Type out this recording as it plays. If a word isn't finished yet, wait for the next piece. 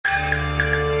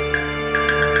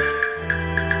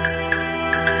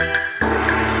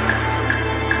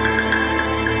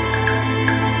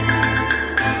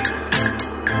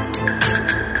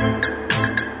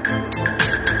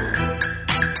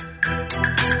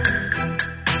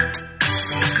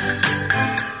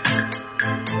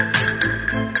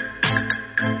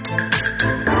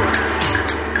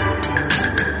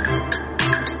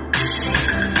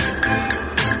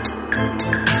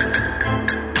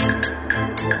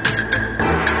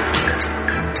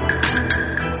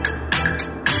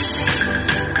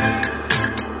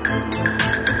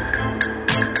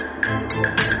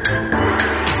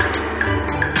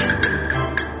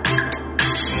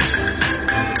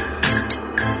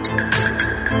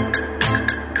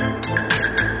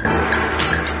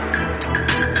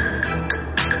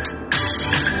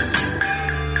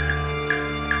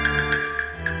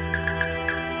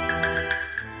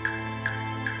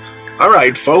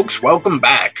right, folks, welcome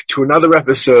back to another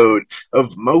episode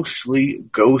of Mostly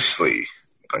Ghostly.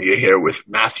 You're here with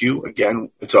Matthew.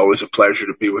 Again, it's always a pleasure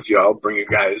to be with y'all, bring you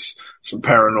guys some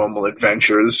paranormal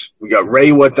adventures. We got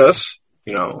Ray with us.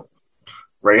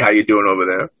 Ray, how you doing over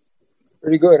there?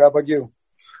 Pretty good. How about you?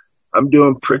 I'm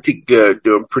doing pretty good,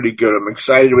 I'm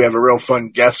excited. We have a real fun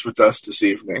guest with us this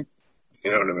evening.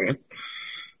 You know what I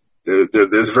mean?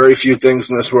 There's very few things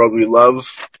in this world we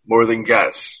love more than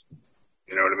guests.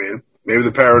 You know what I mean? Maybe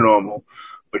the paranormal,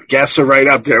 but guests are right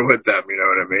up there with them. You know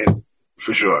what I mean?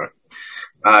 For sure.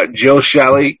 Jill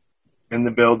Shelley in the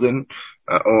building.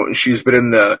 She's been in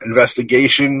the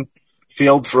investigation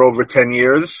field for over 10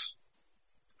 years,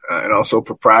 and also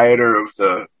proprietor of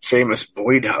the famous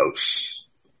Boyd House.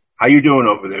 How you doing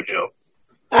over there, Jill?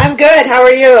 I'm good. How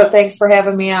are you? Thanks for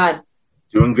having me on.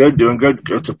 Doing good.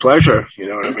 It's a pleasure. You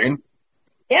know what I mean?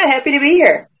 Yeah, happy to be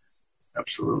here.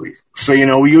 Absolutely. So,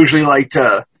 we usually like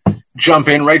to jump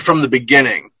in right from the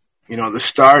beginning. The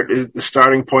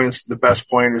starting point, the best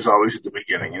point is always at the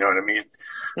beginning. You know what I mean?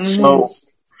 Mm-hmm. So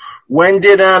when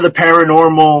did the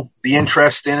paranormal, the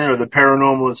interest in it, or the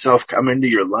paranormal itself come into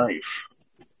your life?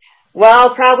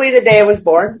 Well, probably the day I was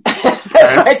born.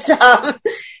 But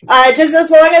just as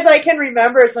long as I can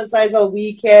remember, since I was a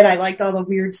wee kid, I liked all the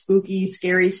weird, spooky,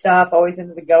 scary stuff, always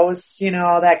into the ghosts,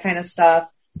 all that kind of stuff.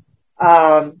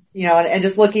 And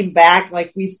just looking back,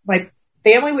 my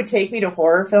family would take me to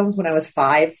horror films when I was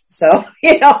 5. So,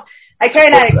 I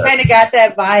kind of got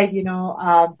that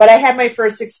vibe, but I had my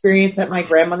first experience at my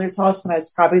grandmother's house when I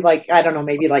was probably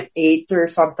maybe 8 or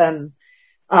something.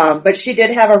 But she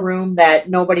did have a room that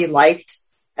nobody liked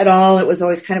at all. It was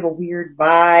always kind of a weird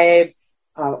vibe,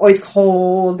 always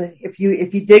cold. If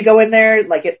you did go in there,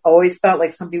 it always felt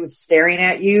like somebody was staring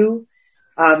at you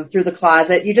through the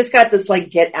closet. You just got this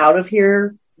get out of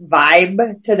here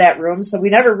vibe to that room. So we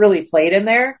never really played in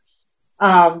there.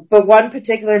 But one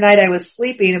particular night I was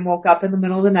sleeping and woke up in the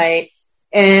middle of the night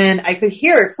and I could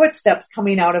hear footsteps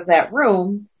coming out of that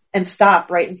room and stop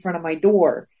right in front of my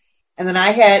door. And then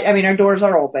our doors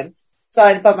are open.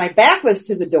 But my back was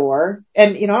to the door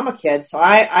and, I'm a kid. So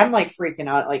I'm freaking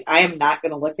out. I am not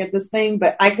going to look at this thing,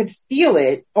 but I could feel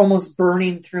it almost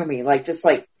burning through me,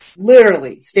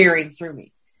 literally staring through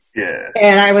me. Yeah.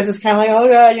 And I was just kind of oh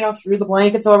God, threw the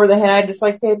blankets over the head, just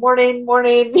hey, morning,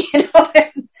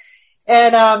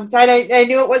 and I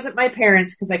knew it wasn't my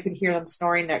parents because I could hear them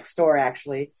snoring next door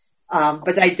actually.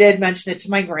 But I did mention it to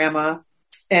my grandma,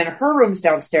 and her room's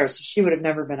downstairs, so she would have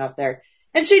never been up there.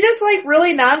 And she just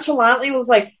really nonchalantly was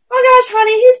oh gosh,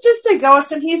 honey, he's just a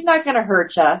ghost and he's not going to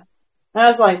hurt you. And I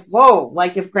was whoa,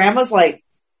 if grandma's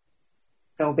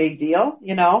no big deal,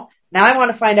 now I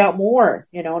want to find out more,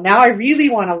 now I really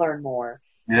want to learn more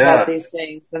about these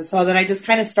things. And so then I just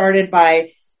kind of started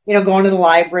by, going to the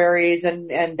libraries and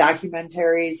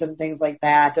documentaries and things like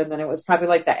that. And then it was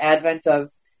probably the advent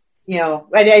of,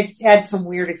 I had some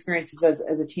weird experiences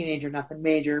as a teenager, nothing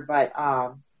major, but,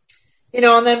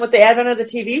 and then with the advent of the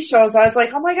TV shows, I was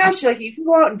oh my gosh, you can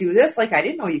go out and do this. I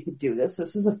didn't know you could do this.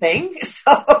 This is a thing.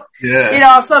 So,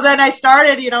 so then I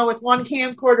started, with one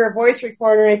camcorder, a voice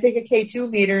recorder, I think a K2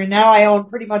 meter, and now I own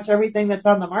pretty much everything that's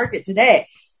on the market today.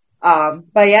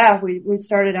 But yeah, we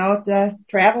started out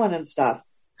traveling and stuff.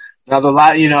 Now the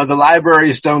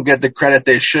libraries don't get the credit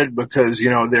they should because,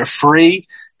 they're free.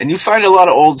 And you find a lot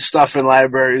of old stuff in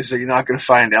libraries that you're not going to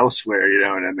find elsewhere. You know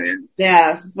what I mean?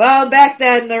 Yeah. Well, back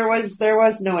then there was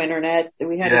no internet.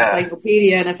 We had an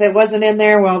encyclopedia, and if it wasn't in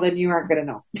there, well, then you aren't going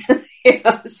to know.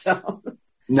 So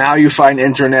now you find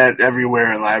internet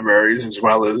everywhere in libraries as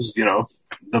well as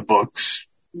the books.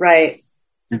 Right.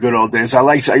 The good old days.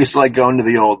 I used to like going to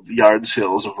the old yard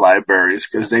sales of libraries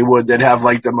because they'd have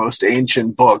the most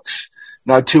ancient books.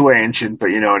 Not too ancient,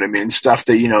 but you know what I mean? Stuff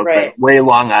that, right. way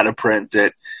long out of print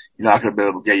that you're not going to be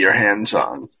able to get your hands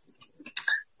on.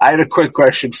 I had a quick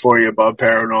question for you about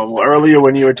paranormal. Earlier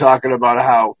when you were talking about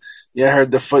how you heard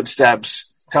the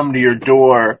footsteps come to your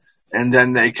door and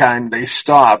then they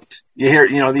stopped. You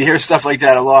hear stuff like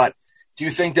that a lot. Do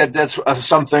you think that that's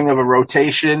something of a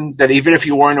rotation that even if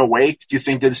you weren't awake, do you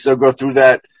think they'd still go through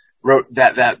that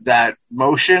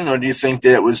motion, or do you think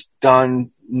that it was done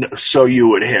so you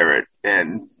would hear it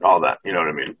and all that? You know what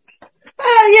I mean?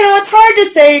 It's hard to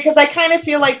say because I kind of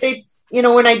feel like they,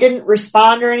 when I didn't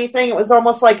respond or anything, it was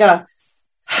almost and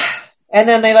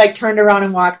then they turned around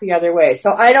and walked the other way.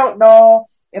 So I don't know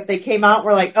if they came out and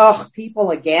were oh,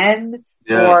 people again.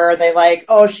 Yeah. Or they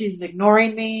oh, she's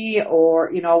ignoring me,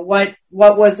 or,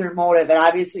 what was their motive? And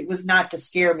obviously it was not to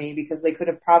scare me because they could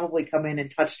have probably come in and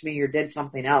touched me or did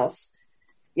something else.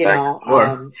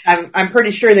 I'm pretty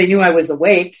sure they knew I was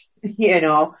awake,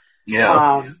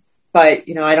 Yeah. But,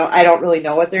 I don't really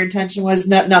know what their intention was.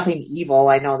 Nothing evil.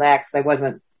 I know that because I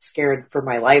wasn't scared for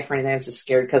my life or anything. I was just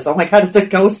scared because, oh my God, it's a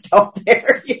ghost out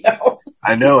there,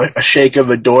 I know, a shake of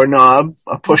a doorknob,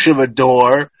 a push of a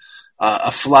door,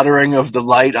 a fluttering of the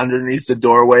light underneath the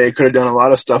doorway. It could have done a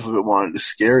lot of stuff if it wanted to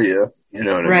scare you. You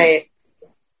know what I mean? Right.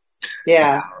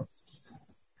 Yeah.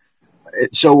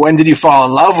 So when did you fall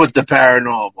in love with the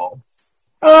paranormal?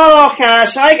 Oh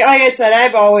gosh, like I said,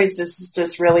 I've always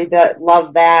just really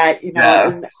loved that,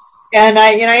 Yeah. And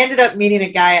I ended up meeting a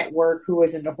guy at work who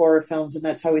was into horror films, and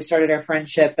that's how we started our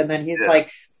friendship. And then he's like,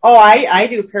 "Oh, I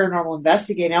do paranormal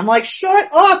investigating." I'm like,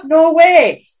 "Shut up, no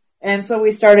way!" And so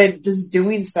we started just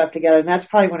doing stuff together, and that's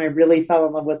probably when I really fell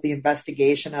in love with the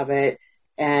investigation of it,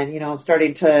 and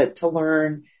starting to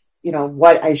learn,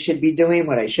 what I should be doing,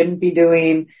 what I shouldn't be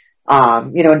doing.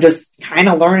 Just kind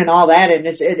of learning all that. And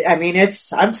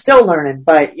I'm still learning,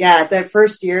 but yeah, that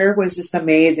first year was just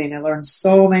amazing. I learned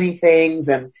so many things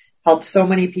and helped so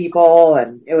many people.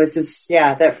 And it was just,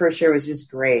 that first year was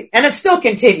just great. And it's still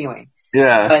continuing.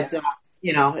 Yeah. But,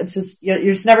 it's just, you're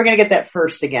just never going to get that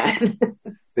first again.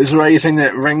 Is there anything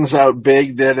that rings out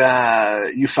big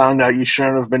that you found out you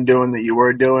shouldn't have been doing that you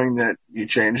were doing that you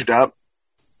changed up?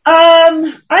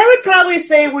 I would probably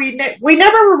say we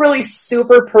never were really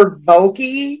super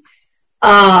provoking,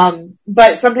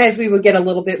 but sometimes we would get a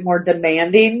little bit more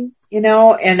demanding,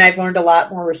 and I've learned a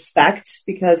lot more respect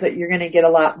because you're going to get a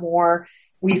lot more,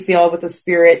 we feel, with the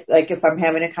spirit, like if I'm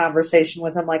having a conversation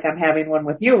with them, like I'm having one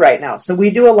with you right now. So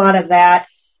we do a lot of that.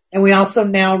 And we also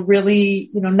now really,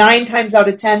 9 times out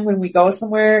of 10 when we go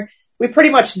somewhere, we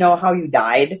pretty much know how you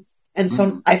died. And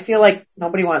so I feel like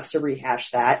nobody wants to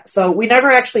rehash that. So we never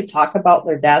actually talk about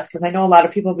their death because I know a lot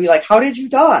of people be like, how did you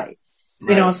die?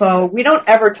 Right. So we don't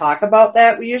ever talk about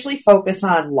that. We usually focus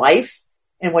on life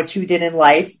and what you did in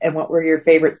life and what were your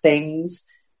favorite things.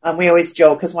 We always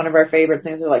joke because one of our favorite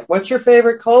things are like, what's your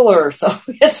favorite color? So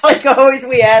it's like always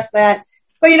we ask that.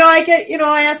 But,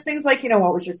 I ask things like,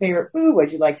 what was your favorite food? What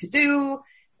did you like to do?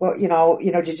 Well,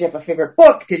 did you have a favorite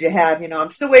book? Did you have,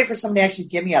 I'm still waiting for somebody to actually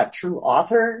give me a true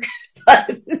author,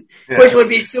 which would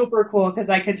be super cool because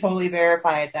I could totally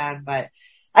verify it then. But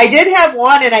I did have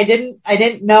one and I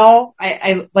didn't know.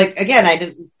 I'm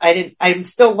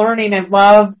still learning. I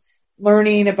love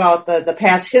learning about the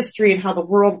past history and how the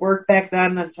world worked back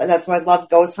then. That's why I love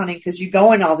ghost hunting because you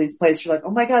go in all these places. You're like,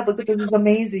 oh my God, look at this is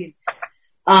amazing.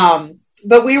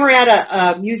 But we were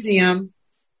at a museum.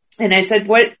 And I said,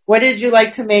 what did you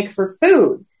like to make for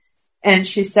food? And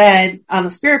she said, on the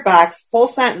spirit box, full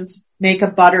sentence, make a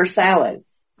butter salad.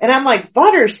 And I'm like,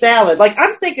 butter salad? Like,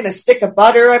 I'm thinking a stick of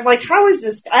butter. I'm like, how is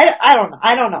this? I don't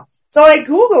know. So I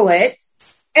Google it,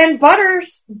 and butter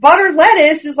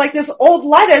lettuce is like this old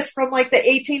lettuce from like the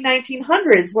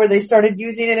 1900s where they started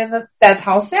using it that's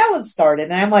how salad started.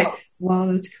 And I'm like, well,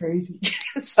 that's crazy.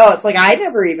 So it's like, I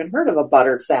never even heard of a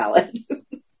butter salad.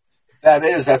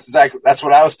 That's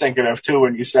what I was thinking of too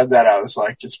when you said that. I was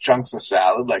like, just chunks of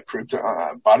salad, like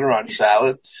butter on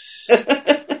salad.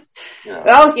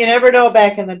 Well, you never know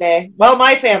back in the day. Well,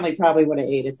 my family probably would have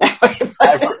ate it that way.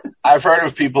 I've heard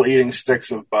of people eating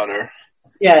sticks of butter.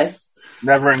 Yes.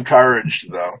 Never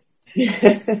encouraged though.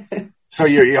 So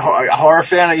you're a horror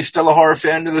fan? Are you still a horror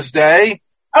fan to this day?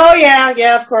 Oh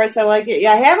yeah, of course I like it.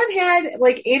 Yeah, I haven't had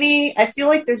like any. I feel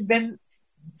like there's been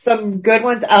some good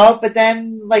ones out, but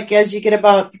then like as you get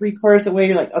about 3/4 of the way,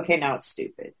 you're like, okay, now it's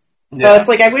stupid. Yeah. So it's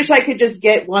like I wish I could just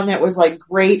get one that was like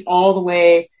great all the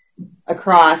way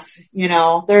across.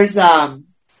 There's I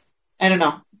don't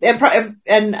know,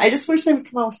 and I just wish they would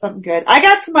come out with something good. I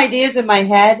got some ideas in my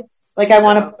head, like I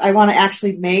want to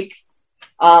actually make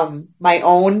my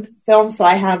own film, so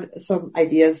I have some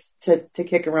ideas to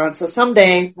kick around. So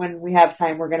someday when we have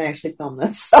time, we're going to actually film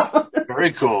this. So.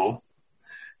 Very cool.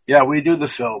 Yeah, we do the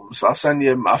films. I'll send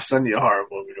you a horror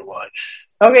movie to watch.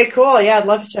 Okay, cool. Yeah, I'd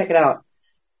love to check it out.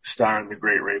 Starring the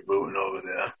great Ray Boone over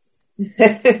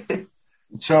there.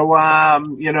 So,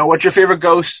 what's your favorite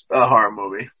ghost horror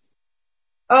movie?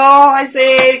 Oh, I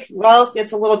think, well,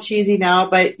 it's a little cheesy now,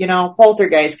 but,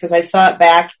 Poltergeist, because I saw it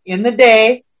back in the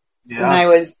day when I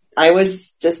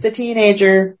was just a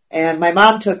teenager, and my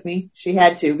mom took me. She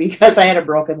had to, because I had a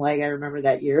broken leg. I remember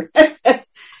that year.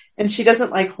 And she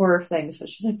doesn't like horror things. So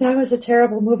she's like, that was a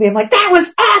terrible movie. I'm like, that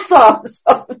was awesome.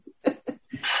 So.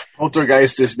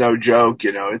 Poltergeist is no joke.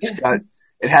 It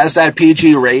has that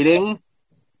PG rating,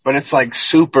 but it's like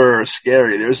super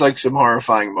scary. There's like some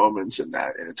horrifying moments in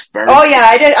that. And it's very. Oh yeah,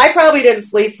 I did. I probably didn't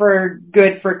sleep for a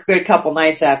good couple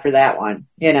nights after that one,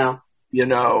 the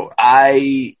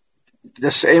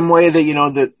same way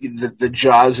that, the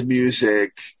Jaws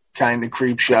music kind of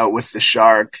creeps you out with the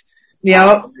shark.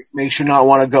 Yeah. Makes you not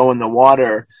want to go in the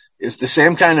water. It's the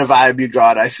same kind of vibe you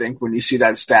got, I think, when you see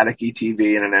that staticky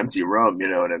TV in an empty room. You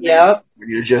know what I mean? Yep.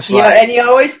 You're just and you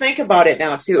always think about it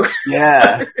now too.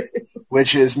 Yeah,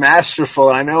 which is masterful.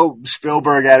 And I know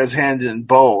Spielberg had his hand in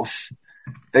both.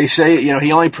 They say,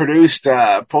 he only produced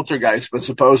Poltergeist, but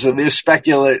supposedly there's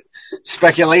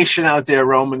speculation out there,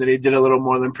 Roman, that he did a little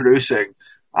more than producing.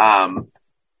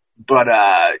 But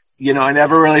I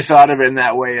never really thought of it in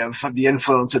that way of the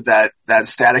influence that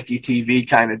staticky TV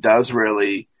kind of does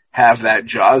really have that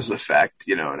Jaws effect.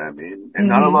 You know what I mean? And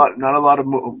not a lot of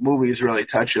movies really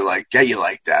touch you get you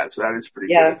like that. So that is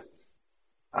pretty good.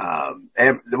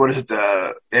 What is it?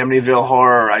 The Amityville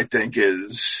Horror, I think,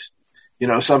 is,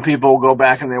 some people go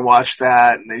back and they watch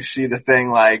that and they see the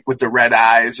thing with the red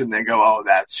eyes and they go, oh,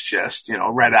 that's just,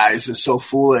 red eyes is so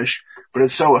foolish, but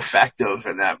it's so effective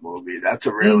in that movie. That's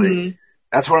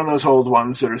that's one of those old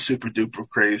ones that are super duper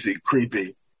crazy,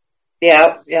 creepy.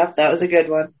 Yeah, that was a good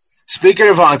one. Speaking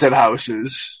of haunted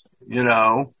houses,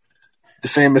 the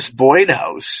famous Boyd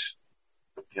House,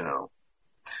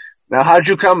 Now, how'd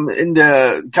you come into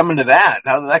that?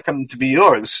 How did that come to be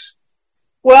yours?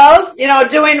 Well,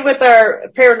 doing with our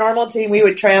paranormal team, we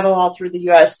would travel all through the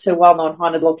U.S. to well-known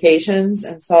haunted locations.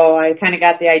 And so I kind of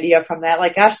got the idea from that,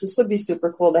 gosh, this would be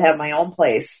super cool to have my own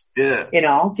place. Yeah.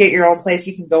 Get your own place.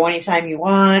 You can go anytime you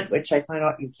want, which I find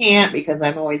out you can't because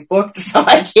I'm always booked, so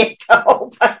I can't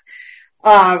go. But,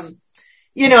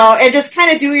 and just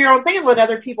kind of do your own thing and let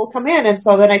other people come in. And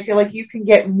so then I feel like you can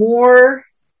get more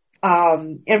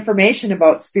information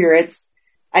about spirits,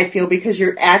 I feel, because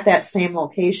you're at that same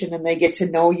location and they get to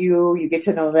know you, you get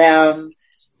to know them.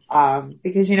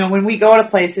 Because, when we go to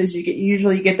places, you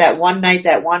usually get that one night,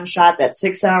 that one shot, that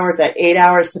 6 hours, that 8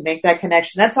 hours to make that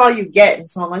connection. That's all you get.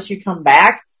 And so unless you come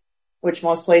back, which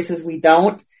most places we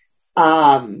don't,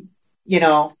 you're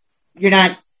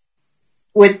not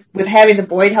with having the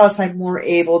Boyd House. I'm more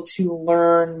able to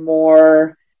learn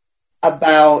more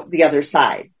about the other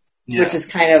side. Yeah. Which is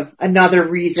kind of another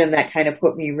reason that kind of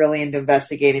put me really into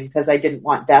investigating, because I didn't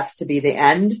want death to be the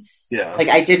end. Yeah.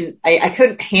 I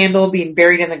couldn't handle being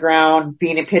buried in the ground,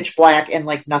 being in pitch black and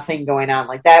nothing going on.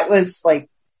 That was a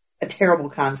terrible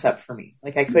concept for me.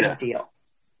 I couldn't deal.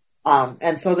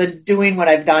 And so then doing what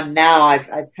I've done now, I've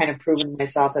kind of proven to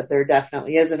myself that there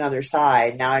definitely is another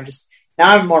side. Now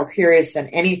I'm more curious than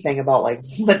anything about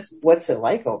what's it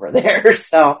like over there.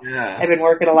 So I've been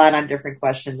working a lot on different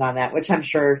questions on that, which I'm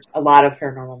sure a lot of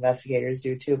paranormal investigators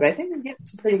do too. But I think we're getting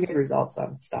some pretty good results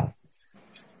on stuff.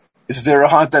 Is there a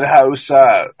haunted house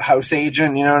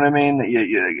agent? You know what I mean?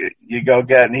 That you go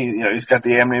get, and he's got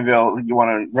the Amityville. You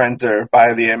want to rent or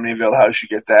buy the Amityville house, you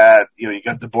get that. You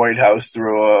got the Boyd House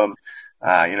through him.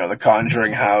 The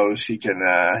Conjuring house. He can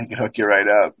hook you right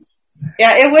up.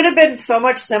 Yeah, it would have been so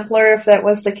much simpler if that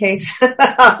was the case.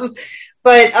 But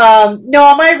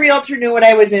no, my realtor knew what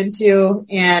I was into.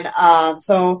 And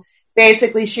so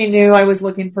basically she knew I was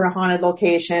looking for a haunted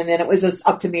location, and it was just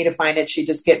up to me to find it. She'd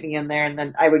just get me in there, and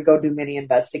then I would go do mini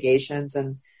investigations.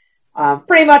 And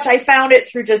pretty much I found it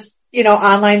through just,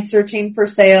 online searching for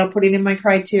sale, putting in my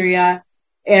criteria.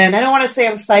 And I don't want to say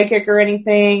I'm psychic or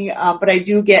anything, but I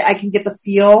can get the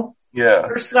feel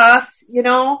for stuff,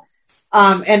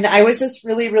 and I was just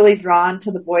really, really drawn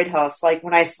to the Boyd House.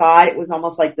 When I saw it, it was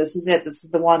almost like, this is it. This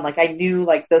is the one. I knew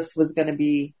this was going to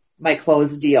be my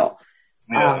closed deal.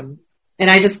 Yeah. And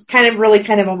I just kind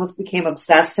of almost became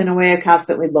obsessed in a way of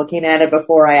constantly looking at it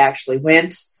before I actually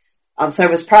went. So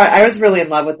I was really in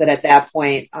love with it at that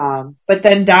point. But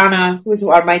then Donna, who's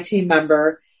my team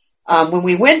member, when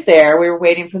we went there, we were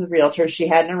waiting for the realtor. She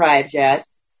hadn't arrived yet.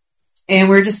 And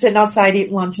we were just sitting outside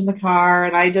eating lunch in the car.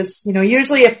 And I just,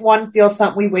 usually if one feels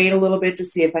something, we wait a little bit to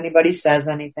see if anybody says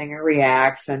anything or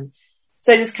reacts. And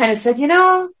so I just kind of said, you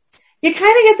kind of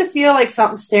get the feel like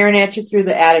something's staring at you through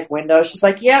the attic window. She's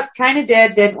like, yep, kind of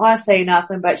did. Didn't want to say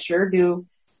nothing, but sure do.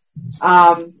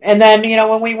 And then,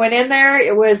 when we went in there,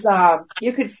 it was,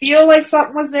 you could feel like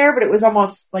something was there, but it was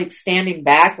almost like standing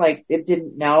back, like it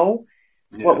didn't know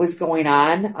what was going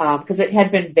on, because it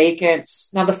had been vacant.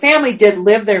 Now, the family did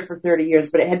live there for 30 years,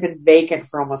 but it had been vacant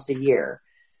for almost a year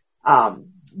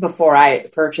before I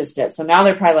purchased it. So now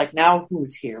they're probably like, now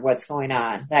who's here? What's going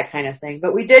on? That kind of thing.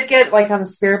 But we did get, on the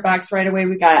spirit box right away,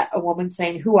 we got a woman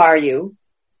saying, who are you?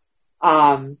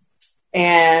 And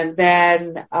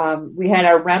then we had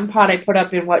our REM pod I put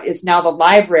up in what is now the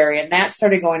library, and that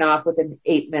started going off within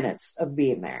 8 minutes of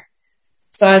being there.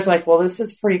 So I was like, well, this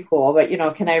is pretty cool, but,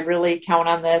 can I really count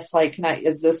on this?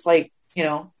 Is this I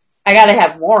got to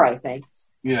have more, I think.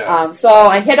 Yeah. So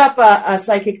I hit up a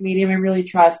psychic medium I really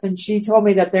trust, and she told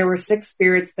me that there were 6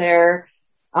 spirits there.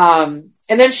 And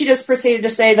And then she just proceeded to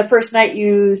say, the first night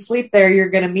you sleep there, you're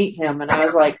going to meet him. And I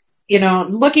was like,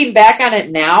 looking back on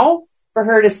it now, for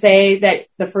her to say that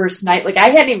the first night, like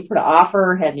I hadn't even put an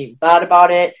offer, hadn't even thought about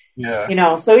it.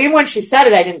 Yeah. So even when she said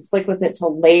it, I didn't click with it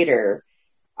till later.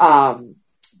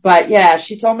 But yeah,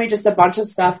 she told me just a bunch of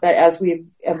stuff that as we've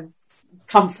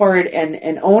come forward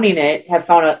and owning it, have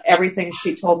found out everything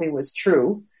she told me was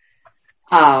true.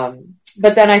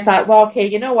 But then I thought, well, okay,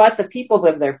 you know what? The people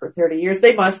lived there for 30 years.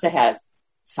 They must have had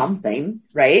something,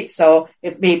 right? So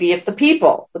if the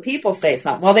people say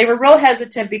something. Well, they were real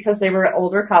hesitant because they were an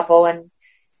older couple. And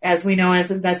as we know,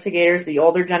 as investigators, the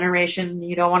older generation,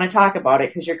 you don't want to talk about it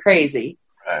because you're crazy.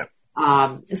 Right.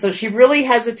 So she really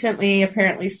hesitantly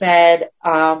apparently said,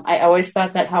 I always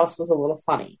thought that house was a little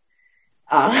funny.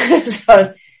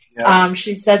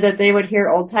 She said that they would hear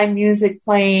old time music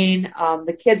playing.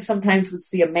 The kids sometimes would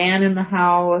see a man in the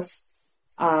house.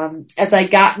 As I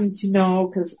gotten to know,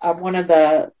 because one of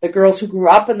the girls who grew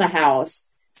up in the house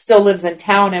still lives in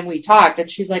town, and we talked, and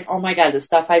she's like, oh my God, the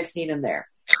stuff I've seen in there.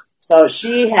 So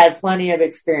she had plenty of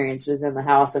experiences in the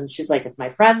house, and she's like, if my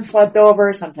friends slept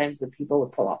over, sometimes the people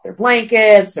would pull off their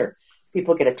blankets, or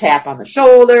people get a tap on the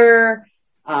shoulder.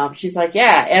 She's like,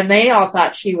 yeah, and they all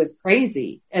thought she was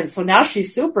crazy. And so now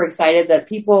she's super excited that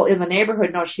people in the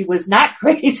neighborhood know she was not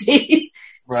crazy.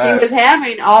 Right. She was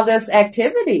having all this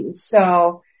activity.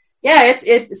 So yeah,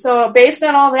 so based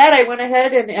on all that, I went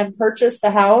ahead and purchased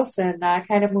the house and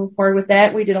kind of moved forward with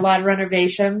that. We did a lot of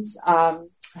renovations.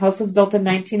 House was built in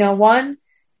 1901,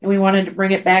 and we wanted to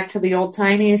bring it back to the old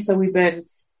timey. So we've been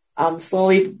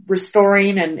slowly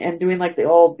restoring and doing like the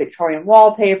old Victorian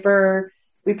wallpaper.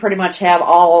 We pretty much have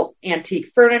all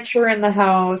antique furniture in the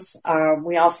house.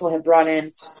 We also have brought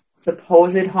in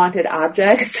supposed haunted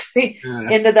objects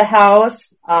into the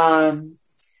house.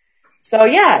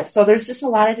 So there's just a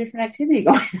lot of different activity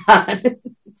going on.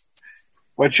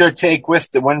 What's your take with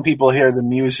when people hear the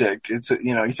music? It's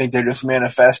you think they're just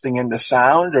manifesting into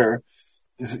sound, or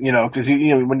is because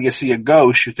when you see a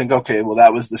ghost, you think, okay, well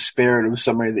that was the spirit of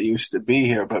somebody that used to be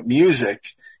here. But music,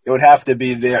 it would have to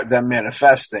be them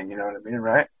manifesting. You know what I mean,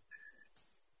 right?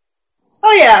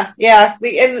 Oh yeah.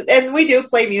 We do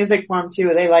play music for them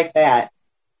too. They like that.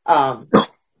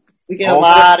 We get a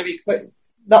lot of equipment,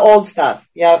 the old stuff.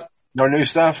 Yep. No new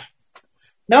stuff.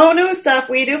 No new stuff.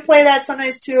 We do play that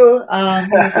sometimes too.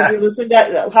 We listen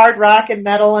to hard rock and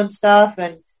metal and stuff,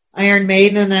 and Iron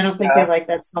Maiden. And I don't think they like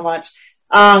that so much.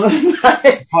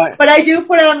 But I do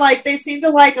put on they seem to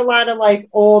like a lot of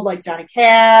old Johnny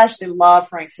Cash. They love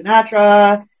Frank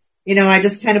Sinatra. I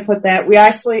just kind of put that. We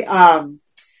actually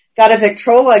got a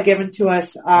Victrola given to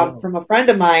us from a friend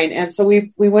of mine, and so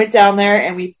we went down there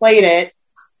and we played it,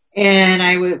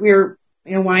 and we were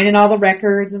winding all the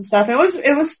records and stuff. And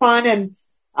it was fun, and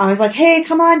I was like, hey,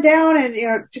 come on down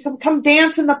and come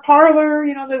dance in the parlor.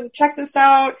 Check this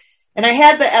out. And I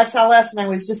had the SLS and I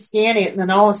was just scanning it, and then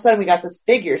all of a sudden we got this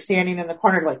figure standing in the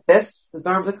corner like this, his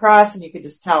arms across, and you could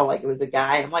just tell it was a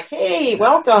guy. I'm like, hey,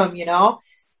 welcome,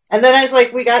 And then I was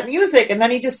like, we got music, and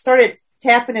then he just started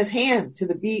tapping his hand to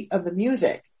the beat of the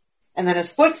music. And then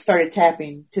his foot started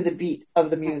tapping to the beat of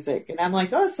the music. And I'm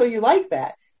like, oh, so you like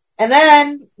that. And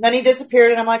then he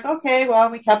disappeared, and I'm like, okay, well,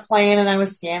 and we kept playing, and I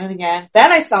was scanning again.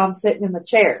 Then I saw him sitting in the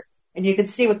chair, and you could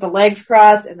see with the legs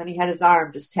crossed, and then he had his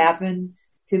arm just tapping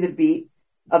to the beat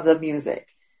of the music.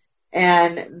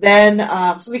 And then,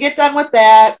 so we get done with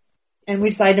that, and we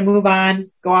decide to move on,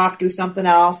 go off, do something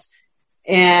else.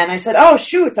 And I said, oh,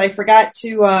 shoot, I forgot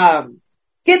to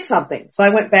get something. So I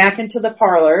went back into the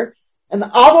parlor, and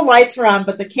all the lights are on,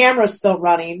 but the camera's still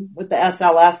running with the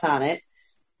SLS on it.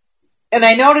 And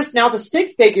I noticed now the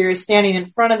stick figure is standing in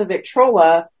front of the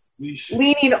Victrola,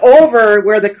 leaning over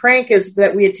where the crank is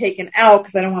that we had taken out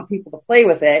because I don't want people to play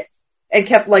with it, and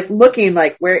kept looking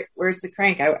where's the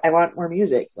crank? I want more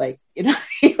music.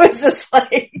 He was just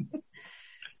like.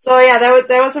 So yeah,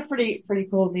 that was a pretty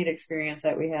cool, neat experience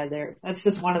that we had there. That's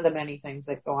just one of the many things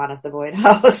that go on at the Void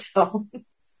House. So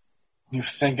you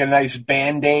think a nice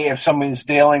Band-Aid if someone's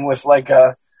dealing with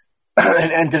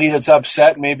an entity that's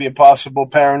upset, maybe a possible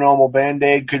paranormal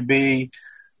Band-Aid could be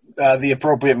the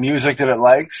appropriate music that it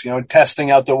likes.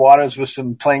 Testing out the waters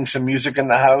with playing some music in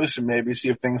the house, and maybe see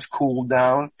if things cool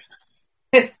down.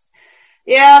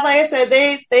 Yeah, like I said,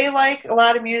 they like a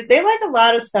lot of music. They like a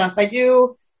lot of stuff. I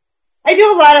do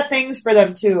a lot of things for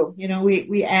them too.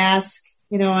 We ask,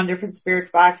 on different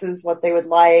spirit boxes what they would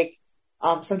like.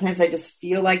 Sometimes I just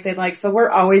feel like they'd like, so we're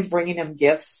always bringing them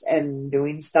gifts and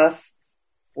doing stuff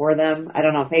for them. I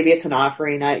don't know, maybe it's an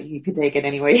offering. You could take it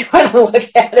any way you want to look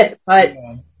at it. But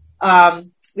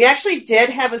we actually did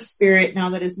have a spirit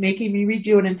now that is making me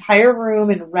redo an entire room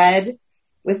in red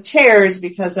with chairs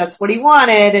because that's what he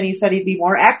wanted. And he said he'd be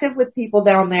more active with people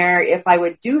down there if I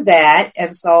would do that.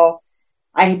 And so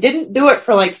I didn't do it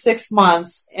for like 6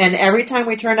 months. And every time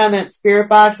we turned on that spirit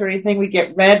box or anything, we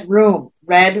get red room,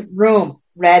 red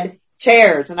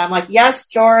chairs. And I'm like, yes,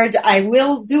 George, I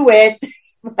will do it.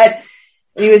 But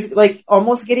he was like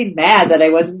almost getting mad that I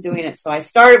wasn't doing it. So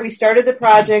we started the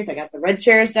project. I got the red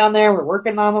chairs down there. We're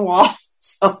working on the wall.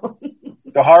 So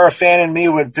the horror fan in me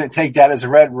would take that as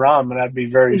red rum, and I'd be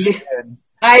very scared.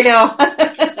 I know.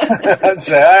 I'd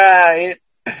say,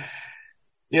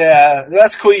 yeah,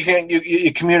 that's cool.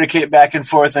 You communicate back and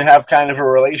forth and have kind of a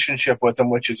relationship with them,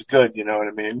 which is good. You know what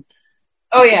I mean?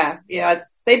 Oh yeah.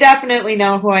 They definitely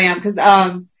know who I am because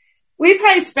we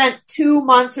probably spent 2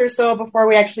 months or so before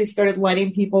we actually started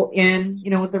letting people in,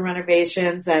 with the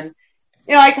renovations. And,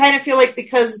 I kind of feel like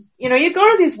because, you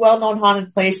go to these well-known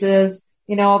haunted places,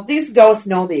 these ghosts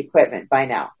know the equipment by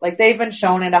now. Like they've been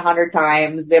shown it 100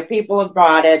 times. The people have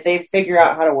brought it. They figure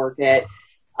out how to work it.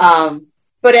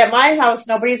 But at my house,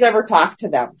 nobody's ever talked to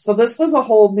them. So this was a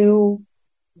whole new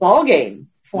ball game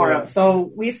for them.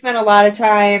 So we spent a lot of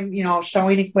time,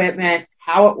 showing equipment,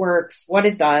 how it works, what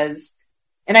it does.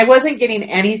 And I wasn't getting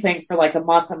anything for like a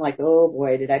month. I'm like, oh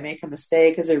boy, did I make a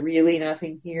mistake? Is there really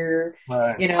nothing here?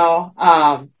 Right.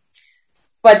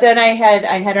 But then I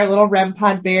had our little REM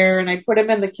pod bear and I put him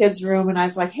in the kids' room and I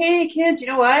was like, hey kids, you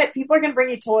know what? People are going to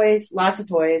bring you toys, lots of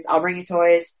toys. I'll bring you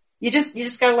toys. You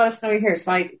just got to let us know you're here.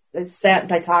 So I sat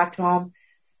and I talked to him,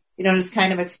 just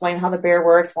kind of explain how the bear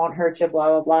works, won't hurt you, blah,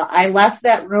 blah, blah. I left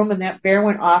that room and that bear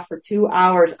went off for 2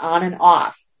 hours on and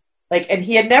off. And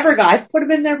he had never gone. I've put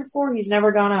him in there before. He's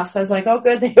never gone out. So I was like, oh,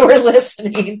 good. They were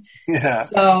listening. Yeah.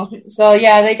 So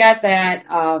yeah, they got that.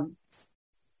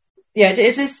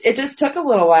 It just took a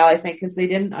little while, I think, because they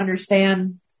didn't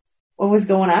understand what was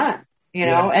going on,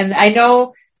 And I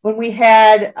know when we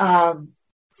had,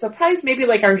 surprised maybe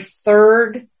like our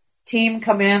third team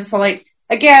come in. So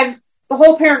again, the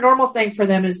whole paranormal thing for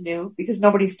them is new because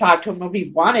nobody's talked to them. Nobody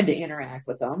wanted to interact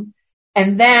with them.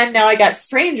 And then now I got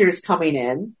strangers coming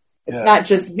in. It's not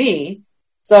just me.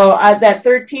 So that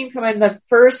third team come in, the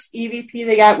first EVP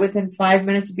they got within 5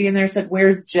 minutes of being there said,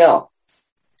 where's Jill?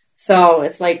 So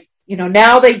it's like,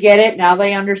 now they get it. Now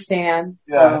they understand.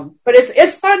 Yeah. But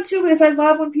it's fun too, because I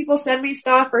love when people send me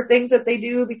stuff or things that they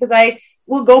do, because I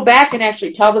will go back and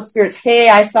actually tell the spirits, hey,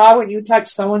 I saw when you touched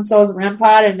so-and-so's REM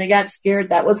pod and they got scared.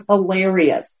 That was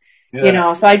hilarious.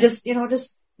 Yeah. So I just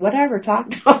whatever,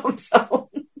 talk to them. So.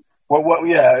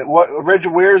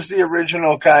 Where's the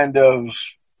original kind of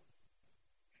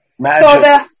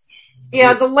magic?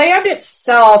 So the land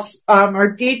itself,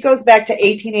 our deed goes back to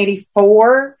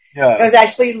 1884. Yeah. It was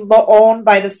actually owned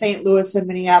by the St. Louis and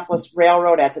Minneapolis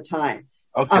Railroad at the time.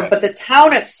 Okay. But the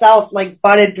town itself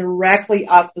butted directly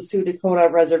up the Sioux Dakota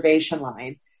reservation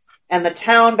line. And the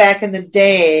town back in the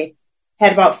day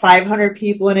had about 500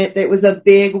 people in it. It was a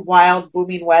big, wild,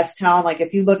 booming West town.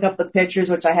 If you look up the pictures,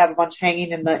 which I have a bunch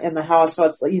hanging in the house, so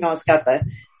it's it's got the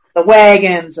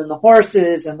wagons and the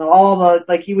horses and all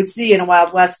the you would see in a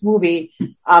Wild West movie.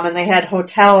 And they had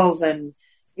hotels and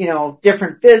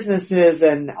different businesses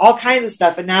and all kinds of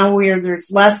stuff. And now there's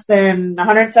less than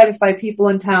 175 people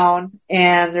in town,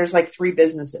 and there's 3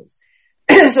 businesses.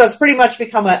 So it's pretty much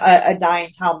become a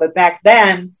dying town. But back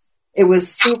then, it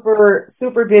was super,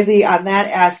 super busy on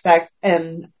that aspect.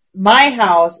 And my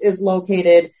house is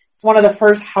located, it's one of the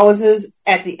first houses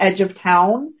at the edge of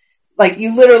town.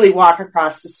 You literally walk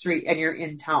across the street and you're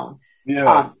in town.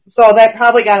 Yeah. So that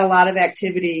probably got a lot of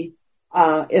activity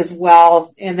as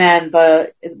well. And then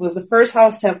it was the first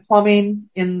house to have plumbing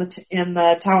in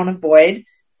the town of Boyd.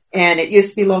 And it used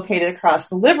to be located across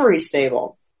the livery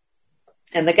stable.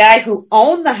 And the guy who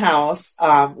owned the house,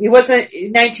 he wasn't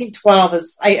in 1912.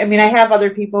 I have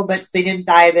other people, but they didn't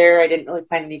die there. I didn't really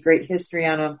find any great history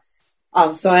on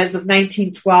them. So as of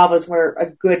 1912 is where a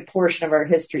good portion of our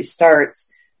history starts,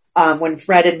 when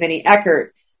Fred and Minnie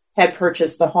Eckert had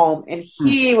purchased the home. And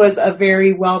he was a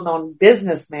very well-known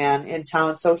businessman in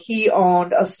town. So he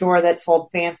owned a store that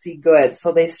sold fancy goods.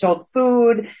 So they sold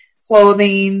food,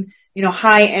 clothing,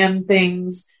 high-end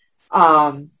things.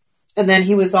 And then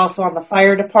he was also on the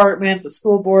fire department, the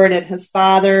school board, and his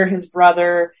father, his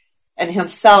brother, and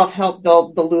himself helped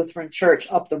build the Lutheran church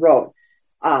up the road.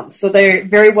 So they're a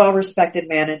very well-respected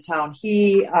man in town.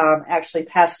 He actually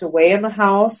passed away in the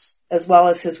house, as well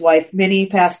as his wife, Minnie,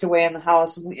 passed away in the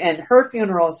house, and her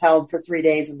funeral is held for 3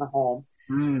 days in the home.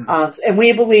 And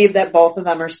we believe that both of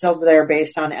them are still there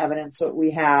based on evidence that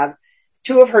we have.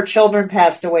 2 of her children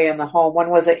passed away in the home. One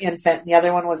was an infant, and the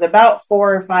other one was about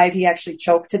 4 or 5. He actually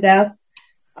choked to death.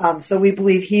 So we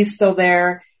believe he's still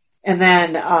there. And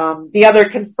then the other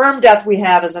confirmed death we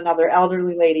have is another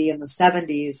elderly lady in the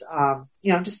 70s,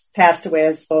 just passed away,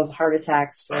 I suppose, heart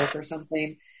attack, stroke or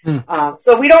something.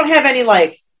 So we don't have any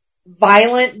like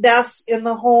violent deaths in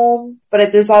the home,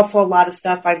 but there's also a lot of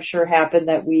stuff I'm sure happened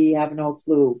that we have no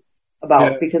clue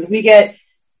about because we get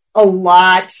a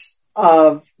lot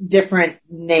of different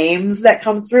names that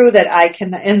come through that I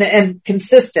can, and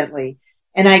consistently,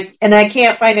 and I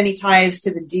can't find any ties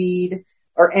to the deed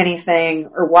or anything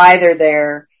or why they're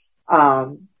there.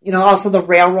 Also the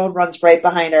railroad runs right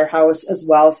behind our house as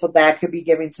well. So that could be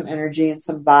giving some energy and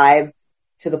some vibe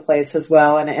to the place as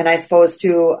well. And I suppose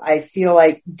too, I feel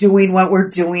like doing what we're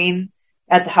doing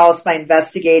at the house by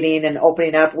investigating and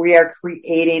opening up, we are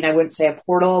creating, I wouldn't say a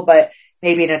portal, but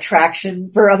maybe an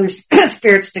attraction for other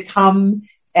spirits to come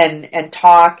and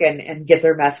talk and get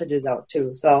their messages out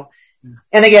too. So,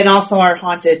 and again, also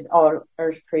all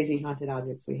our crazy haunted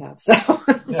objects we have. So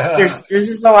there's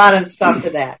just a lot of stuff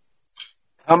to that.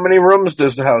 How many rooms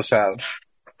does the house have?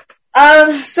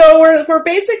 So we're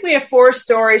basically a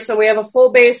 4-story. So we have a full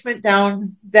basement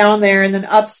down there, and then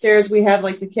upstairs we have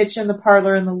like the kitchen, the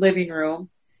parlor, and the living room.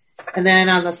 And then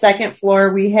on the second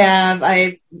floor we have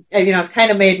I've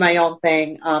kind of made my own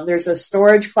thing. There's a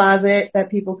storage closet that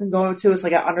people can go to. It's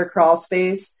like an undercrawl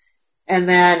space, and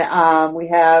then we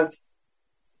have.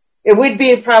 It would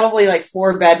be probably like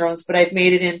 4 bedrooms, but I've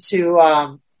made it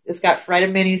into. It's got Fred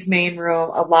and Minnie's main room,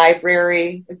 a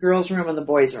library, a girls' room, and the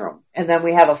boys' room. And then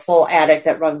we have a full attic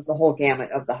that runs the whole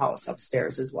gamut of the house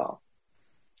upstairs as well.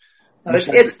 So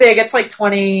it's big. It's like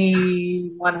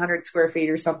 2,100 square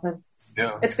feet or something.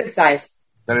 Yeah. It's good size.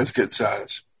 That is good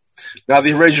size. Now,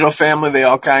 the original family, they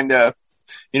all kind of,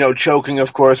 choking,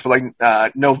 of course, but like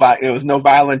it was no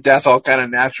violent death, all kind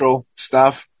of natural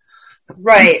stuff.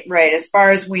 Right. As far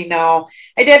as we know.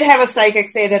 I did have a psychic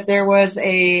say that there was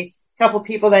a couple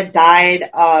people that died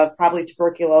of probably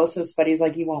tuberculosis, but he's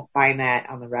like, you won't find that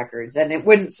on the records. And it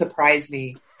wouldn't surprise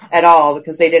me at all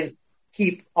because they didn't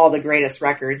keep all the greatest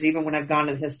records. Even when I've gone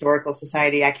to the Historical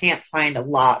Society, I can't find a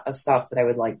lot of stuff that I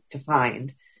would like to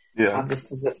find. Yeah. Just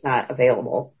because it's not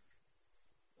available.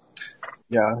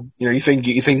 Yeah. You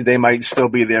think they might still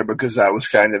be there because that was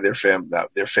kind of their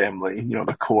family,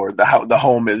 the core, the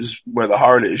home is where the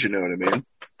heart is, you know what I mean?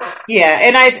 Yeah,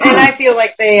 and I feel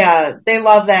like they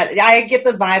love that. I get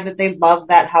the vibe that they love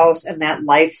that house and that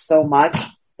life so much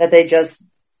that they just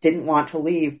didn't want to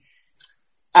leave.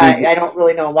 So I don't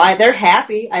really know why. They're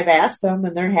happy. I've asked them,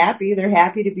 and they're happy. They're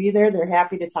happy to be there. They're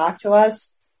happy to talk to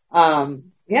us.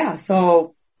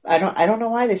 So I don't know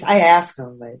why I ask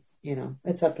them, but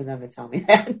it's up to them to tell me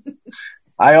that.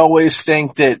 I always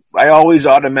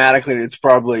automatically, it's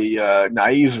probably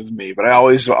naive of me, but I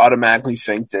always automatically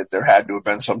think that there had to have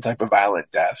been some type of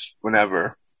violent death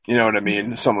whenever, you know what I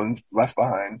mean? Someone left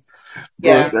behind.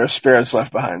 Yeah. Their spirits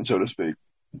left behind, so to speak.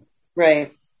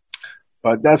 Right.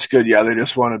 But that's good. Yeah, they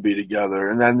just want to be together.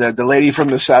 And then the lady from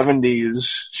the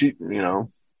 70s, she.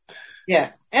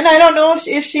 Yeah. And I don't know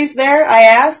if she's there. I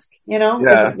ask,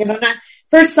 not.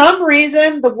 For some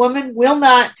reason, the woman will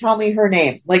not tell me her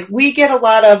name. Like, we get a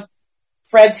lot of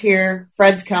Fred's here,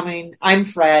 Fred's coming, I'm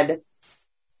Fred.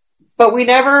 But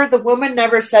the woman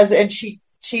never says it. And she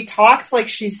talks like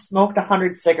she's smoked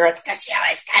 100 cigarettes because she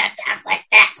always kind of talks like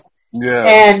this.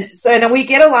 Yeah. And we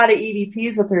get a lot of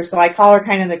EVPs with her. So I call her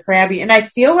kind of the crabby. And I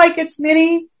feel like it's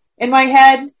Minnie in my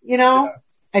head, Yeah.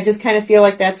 I just kind of feel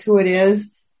like that's who it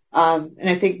is. And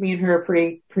I think me and her are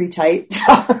pretty tight. So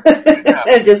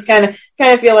I just kind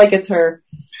of feel like it's her.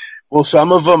 Well,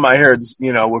 some of them I heard,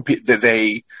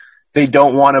 that they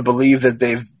don't want to believe that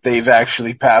they've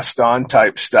actually passed on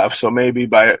type stuff. So maybe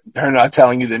by her not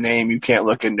telling you the name, you can't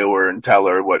look into her and tell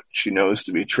her what she knows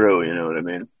to be true. You know what I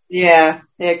mean? Yeah,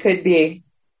 it could be.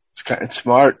 It's kind of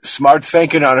smart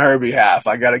thinking on her behalf.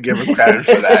 I got to give her credit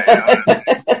for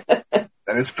that.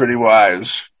 And it's pretty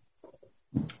wise.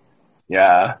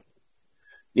 Yeah.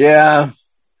 Yeah.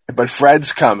 But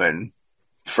Fred's coming.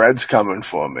 Fred's coming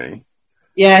for me.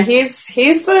 Yeah, he's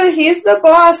the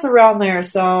boss around there.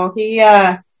 So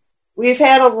we've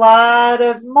had a lot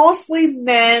of mostly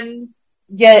men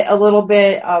get a little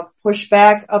bit of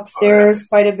pushback upstairs,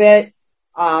 quite a bit.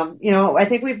 I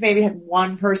think we've maybe had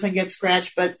one person get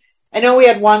scratched, but I know we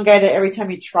had one guy that every time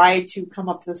he tried to come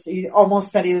up to this, he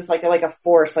almost said he was like a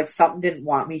force, like something didn't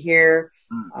want me here.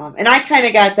 And I kind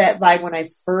of got that vibe when I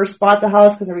first bought the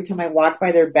house, because every time I walk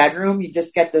by their bedroom, you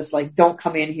just get this like, don't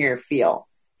come in here feel,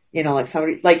 like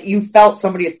somebody, like you felt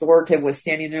somebody authoritative was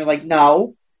standing there like,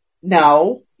 no,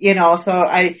 so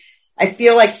I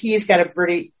feel like he's got a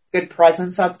pretty good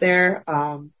presence up there.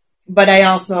 But I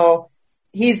also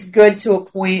he's good to a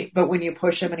point, but when you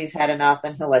push him and he's had enough,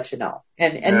 then he'll let you know.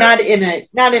 And not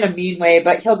in a mean way,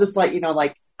 but he'll just let you know,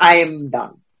 like, I am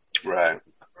done. Right.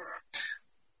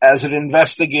 As an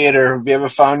investigator, have you ever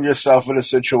found yourself in a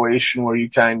situation where you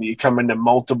come into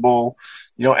multiple,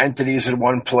 entities in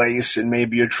one place, and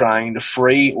maybe you're trying to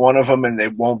free one of them, and they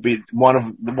won't be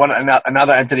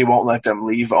another entity won't let them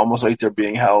leave, almost like they're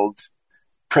being held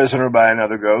prisoner by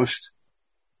another ghost?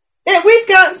 Yeah, we've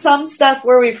gotten some stuff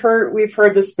where we've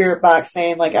heard the spirit box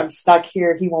saying, like, I'm stuck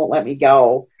here, he won't let me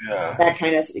go. Yeah. That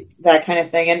kind of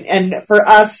thing. And for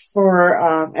us,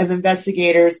 as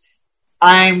investigators,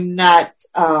 I'm not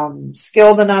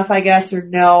skilled enough, I guess, or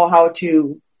know how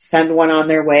to send one on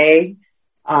their way.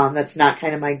 That's not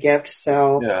kind of my gift.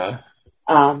 So, yeah.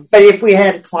 But if we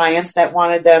had clients that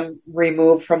wanted them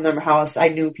removed from their house, I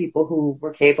knew people who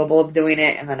were capable of doing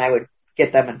it, and then I would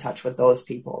get them in touch with those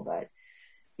people. But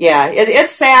yeah,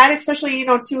 it's sad, especially,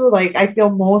 too, like, I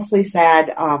feel mostly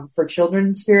sad for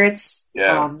children's spirits.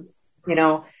 Yeah.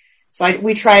 So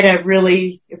we try to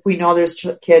really, if we know there's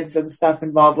kids and stuff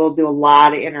involved, we'll do a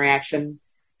lot of interaction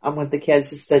with the kids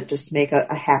just to make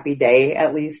a happy day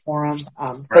at least for them.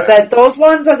 Right. But those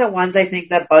ones are the ones I think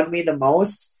that bug me the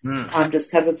most. Just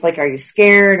because it's like, are you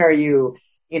scared? Are you,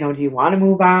 do you want to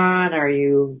move on? Are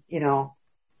you,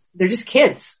 they're just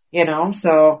kids,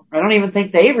 so I don't even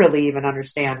think they really even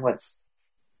understand what's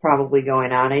probably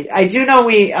going on. I do know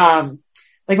we,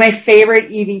 like, my favorite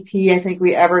EVP I think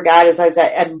we ever got is I was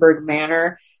at Edinburgh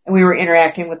Manor, and we were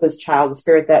interacting with this child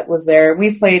spirit that was there. And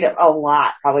we played a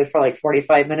lot, probably for like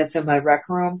 45 minutes in the rec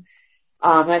room.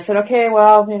 And I said, okay,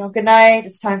 well, good night.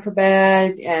 It's time for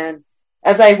bed. And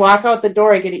as I walk out the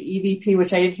door, I get an EVP,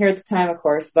 which I didn't hear at the time, of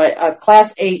course, but a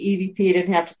Class A EVP,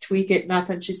 didn't have to tweak it,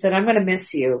 nothing. She said, I'm going to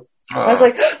miss you. I was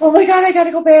like, oh my God, I got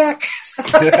to go back.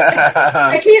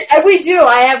 I can't. We do.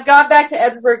 I have gone back to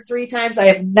Edinburgh 3 times. I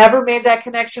have never made that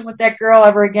connection with that girl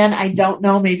ever again. I don't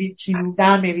know. Maybe she moved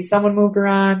on. Maybe someone moved her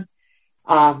on.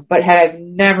 But have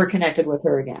never connected with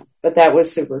her again. But that was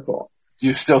super cool. Do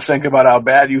you still think about how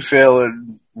bad you feel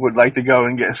and would like to go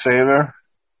and save her?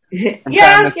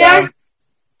 Yeah.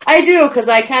 I do, because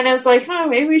I kind of was like,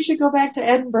 maybe we should go back to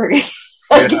Edinburgh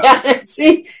again and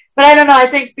see. But I don't know. I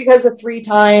think because of 3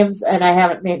 times, and I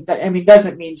haven't made that. I mean,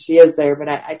 doesn't mean she is there, but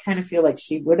I kind of feel like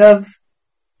she would have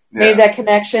made that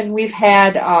connection. We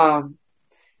had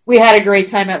a great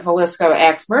time at Velisco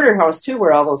Axe Murder House too,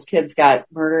 where all those kids got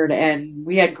murdered, and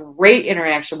we had great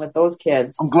interaction with those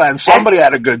kids. I'm glad somebody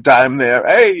had a good time there.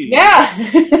 Hey, yeah.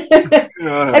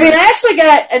 I mean, I actually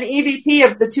got an EVP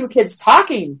of the 2 kids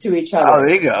talking to each other. Oh,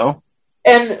 there you go.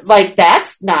 And, like,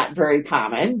 that's not very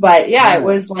common. But, yeah, it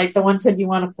was like the one said, you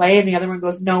want to play? And the other one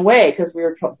goes, no way, because we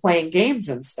were playing games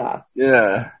and stuff.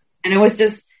 Yeah. And it was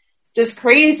just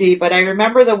crazy. But I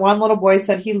remember the one little boy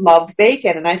said he loved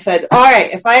bacon. And I said, all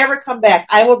right, if I ever come back,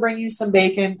 I will bring you some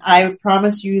bacon. I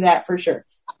promise you that for sure.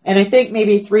 And I think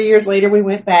maybe 3 years later we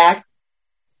went back,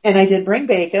 and I did bring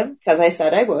bacon because I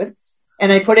said I would.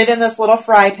 And I put it in this little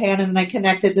fry pan, and I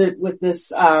connected it with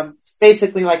this, it's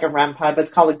basically like a REM pod, but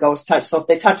it's called a ghost touch. So if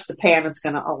they touch the pan, it's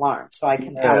going to alarm. So I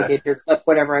can alligator clip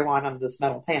whatever I want on this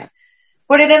metal pan.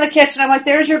 Put it in the kitchen. I'm like,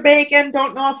 there's your bacon.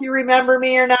 Don't know if you remember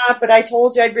me or not, but I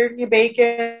told you I'd bring you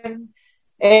bacon.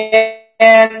 And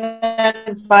then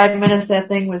in 5 minutes, that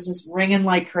thing was just ringing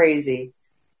like crazy.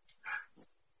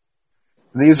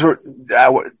 They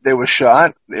were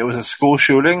shot? It was a school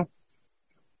shooting?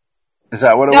 Is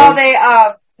that what it was?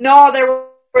 There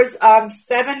was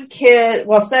 7 kids,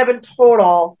 7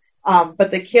 total,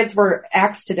 but the kids were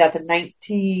axed to death in I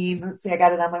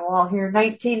got it on my wall here,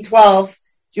 1912,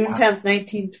 June 10th,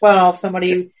 1912.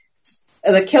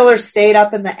 The killer stayed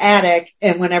up in the attic,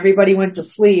 and when everybody went to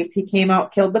sleep, he came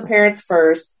out, killed the parents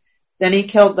first, then he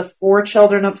killed the 4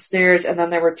 children upstairs, and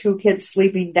then there were 2 kids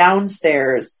sleeping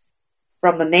downstairs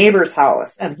from the neighbor's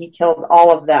house, and he killed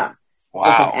all of them with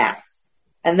an axe.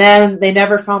 And then they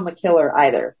never found the killer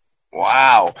either.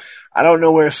 Wow. I don't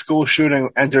know where school shooting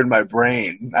entered my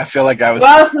brain. I feel like I was...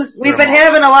 Well, we've been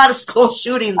having a lot of school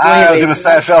shootings lately. I was going to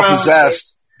say I felt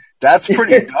possessed. That's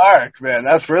pretty dark, man.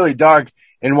 That's really dark.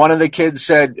 And one of the kids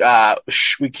said,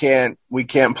 we can't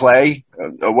play.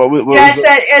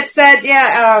 It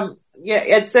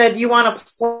said, you want to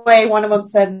play. One of them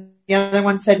said, the other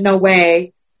one said, no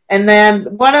way. And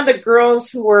then one of the girls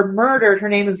who were murdered, her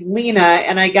name is Lena,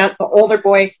 and I got the older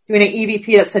boy doing an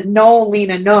EVP that said, no,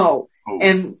 Lena, no. Oh.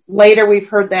 And later we've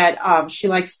heard that she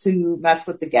likes to mess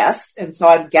with the guest, and so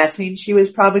I'm guessing she was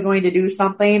probably going to do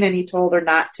something, and he told her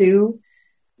not to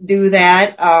do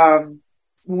that.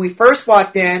 When we first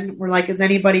walked in, we're like, is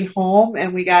anybody home?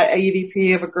 And we got a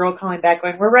EVP of a girl calling back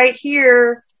going, we're right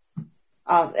here.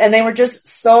 And they were just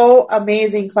so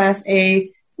amazing, Class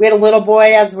A. We had a little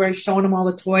boy, as we were showing him all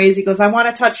the toys, he goes, I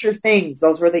want to touch your things.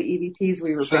 Those were the EVPs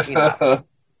we were picking up.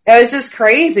 It was just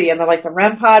crazy. And then, like, the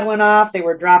REM pod went off. They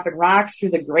were dropping rocks through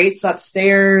the grates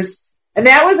upstairs. And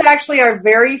that was actually our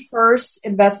very first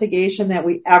investigation that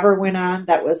we ever went on.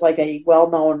 That was like a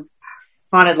well-known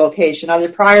haunted location.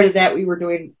 Prior to that, we were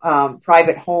doing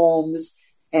private homes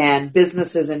and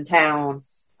businesses in town.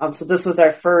 So this was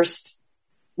our first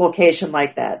location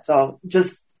like that. So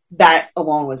just that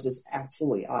alone was just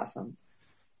absolutely awesome.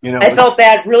 You know, I felt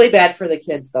really bad for the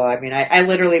kids, though. I mean, I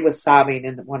literally was sobbing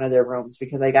in one of their rooms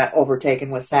because I got overtaken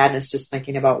with sadness just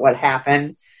thinking about what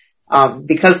happened.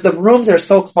 Because the rooms are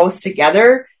so close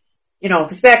together, you know,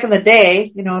 because back in the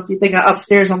day, you know, if you think of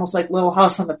upstairs, almost like Little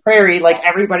House on the Prairie, like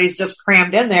everybody's just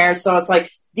crammed in there. So it's like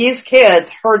these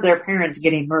kids heard their parents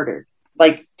getting murdered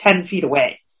like 10 feet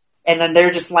away. And then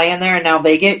they're just laying there and now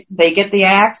they get the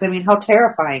axe. I mean, how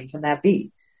terrifying can that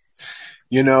be?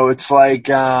 You know, it's like,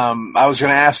 I was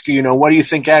going to ask you, you know, what do you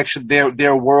think actually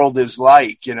their world is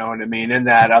like, you know what I mean, in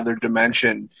that other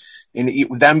dimension? And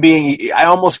them being, I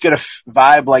almost get a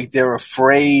vibe like they're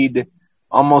afraid,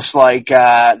 almost like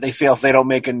they feel if they don't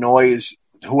make a noise,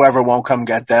 whoever won't come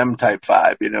get them type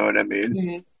vibe, you know what I mean?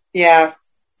 Mm-hmm. Yeah.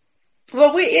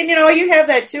 Well, and you know, you have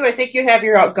that too. I think you have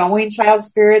your outgoing child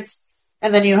spirits,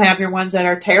 and then you have your ones that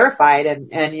are terrified,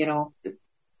 and you know, it's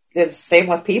the same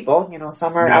with people. You know,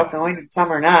 some are outgoing and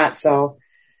some are not. So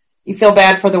you feel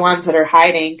bad for the ones that are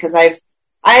hiding, because I've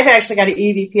actually got an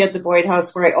EVP at the Boyd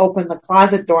house where I opened the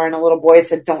closet door and a little boy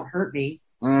said, "Don't hurt me."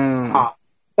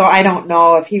 So I don't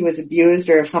know if he was abused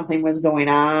or if something was going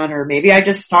on, or maybe I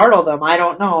just startled him. I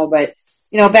don't know, but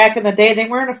you know, back in the day, they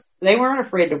weren't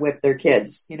afraid to whip their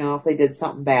kids, you know, if they did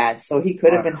something bad. So he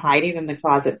could have been hiding in the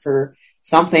closet for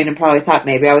something and probably thought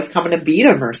maybe I was coming to beat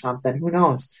him or something. Who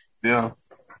knows? Yeah.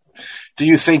 Do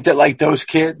you think that like those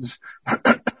kids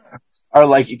are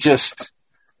like just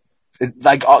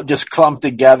clumped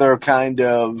together, kind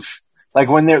of like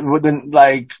when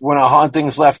a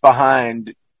haunting's left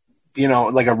behind, you know,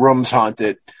 like a room's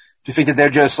haunted? Do you think that they're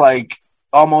just like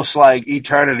almost like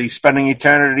spending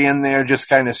eternity in there, just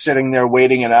kind of sitting there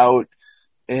waiting it out,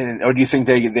 or do you think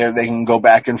they can go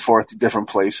back and forth to different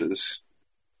places?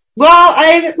 Well,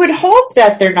 I would hope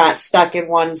that they're not stuck in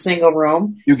one single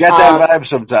room. You get that vibe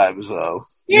sometimes, though.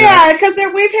 Yeah, because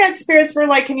we've had spirits where,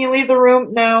 like, can you leave the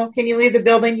room? No. Can you leave the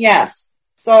building? Yes.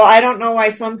 So I don't know why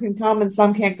some can come and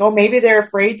some can't go. Maybe they're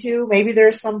afraid to. Maybe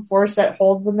there's some force that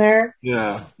holds them there.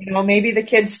 Yeah. You know, maybe the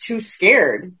kid's too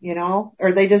scared, you know,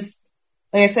 or they just,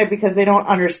 like I said, because they don't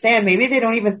understand. Maybe they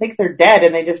don't even think they're dead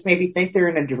and they just maybe think they're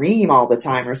in a dream all the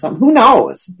time or something. Who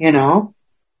knows, you know?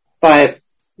 But,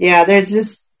 yeah, they're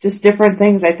just different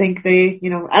things. I think I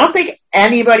don't think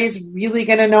anybody's really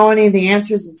going to know any of the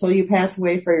answers until you pass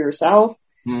away for yourself.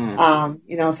 You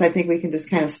know, so I think we can just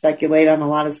kind of speculate on a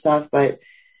lot of stuff, but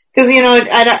because, you know,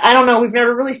 I don't know. We've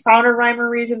never really found a rhyme or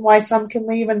reason why some can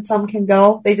leave and some can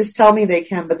go. They just tell me they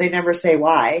can, but they never say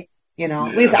why, you know,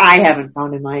 at least I haven't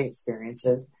found in my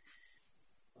experiences.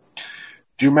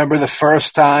 Do you remember the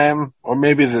first time, or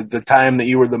maybe the time that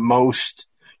you were the most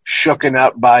shooken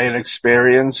up by an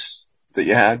experience that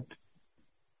you had?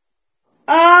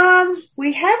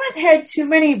 We haven't had too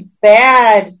many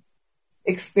bad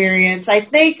experience. I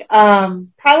think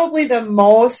probably the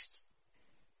most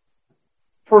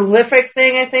prolific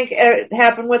thing I think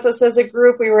happened with us as a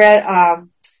group. We were at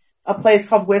a place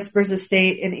called Whispers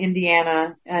Estate in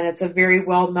Indiana, and it's a very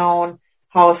well-known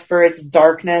house for its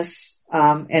darkness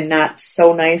and not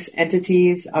so nice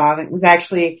entities. It was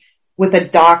actually with a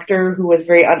doctor who was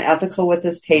very unethical with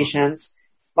his patients.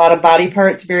 A lot of body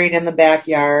parts buried in the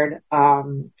backyard.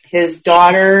 His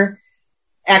daughter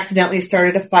accidentally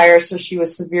started a fire, so she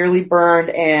was severely burned,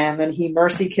 and then he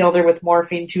mercy killed her with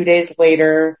morphine 2 days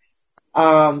later.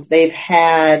 They've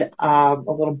had a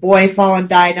little boy fall and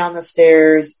die down the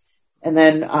stairs, and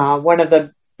then one of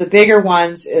the bigger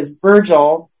ones is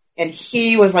Virgil, and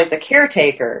he was like the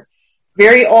caretaker.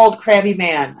 Very old, crabby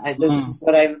man. This is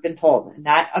what I've been told.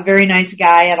 Not a very nice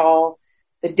guy at all.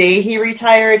 The day he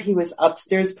retired, he was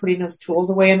upstairs putting his tools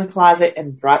away in the closet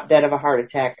and dropped dead of a heart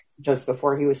attack just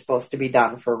before he was supposed to be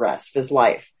done for the rest of his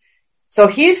life. So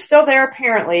he's still there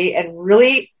apparently and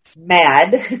really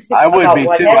mad I would about be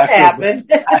what too. has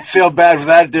happened. I feel bad for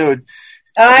that dude.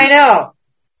 I know.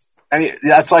 And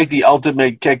that's like the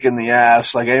ultimate kick in the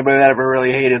ass. Like anybody that ever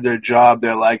really hated their job,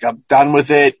 they're like, I'm done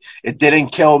with it. It didn't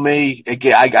kill me.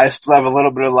 I still have a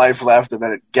little bit of life left, and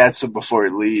then it gets him before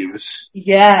it leaves.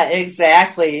 Yeah,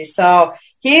 exactly. So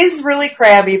he's really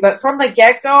crabby, but from the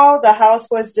get-go, the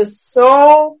house was just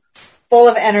so full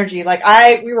of energy. Like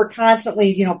we were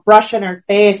constantly, you know, brushing our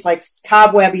face like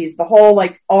cobwebbies the whole,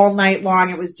 like all night long.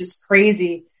 It was just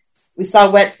crazy. We saw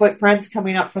wet footprints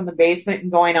coming up from the basement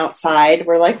and going outside.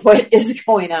 We're like, what is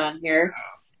going on here?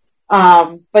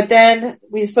 But then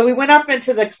we went up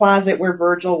into the closet where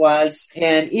Virgil was,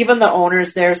 and even the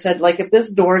owners there said, like, if this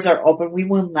doors are open, we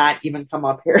will not even come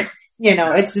up here. You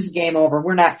know, it's just game over.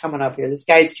 We're not coming up here. This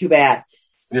guy's too bad.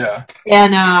 Yeah.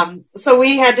 And so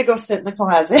we had to go sit in the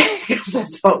closet because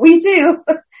that's what we do.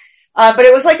 But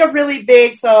it was like a really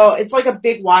big, so it's like a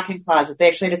big walk-in closet. They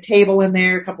actually had a table in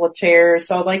there, a couple of chairs.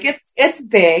 So like it's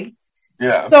big.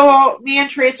 Yeah. So me and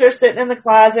Teresa are sitting in the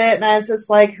closet, and I was just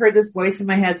like, heard this voice in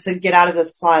my head said, get out of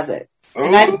this closet.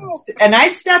 And I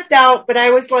stepped out, but I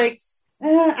was like,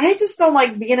 I just don't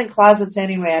like being in closets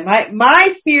anyway.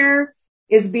 My fear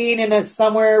is being in it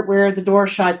somewhere where the door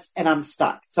shuts and I'm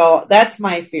stuck. So that's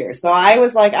my fear. So I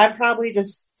was like, I'm probably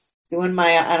just doing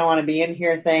my, I don't want to be in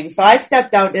here thing. So I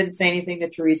stepped out, didn't say anything to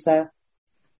Teresa.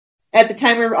 At the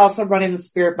time we were also running the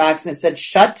spirit box, and it said,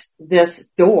 shut this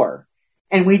door.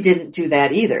 And we didn't do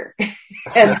that either.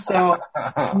 And so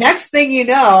next thing you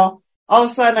know, all of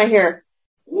a sudden I hear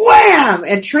wham!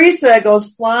 And Teresa goes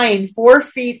flying 4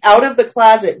 feet out of the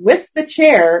closet with the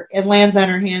chair and lands on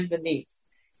her hands and knees.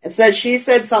 And so she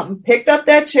said something, picked up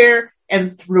that chair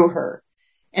and threw her.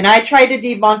 And I tried to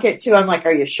debunk it too. I'm like,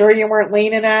 are you sure you weren't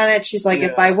leaning on it? She's like,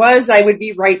 if I was, I would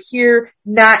be right here,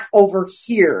 not over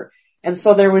here. And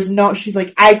so there was she's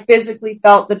like, I physically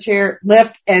felt the chair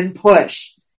lift and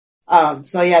push.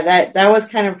 So yeah, that was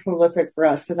kind of prolific for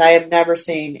us because I have never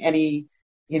seen any,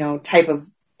 you know, type of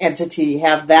entity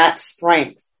have that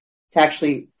strength to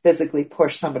actually physically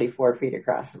push somebody 4 feet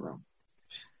across the room.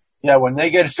 Yeah, when they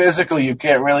get physical, you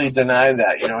can't really deny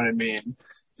that. You know what I mean?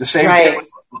 The same thing with,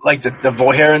 like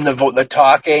the hearing the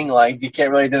talking, like you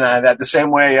can't really deny that. The same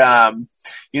way,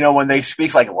 you know, when they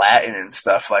speak like Latin and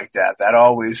stuff like that, that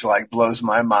always like blows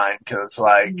my mind because it's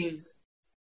like. Mm-hmm.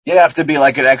 You'd have to be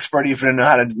like an expert even to know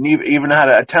how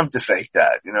to attempt to fake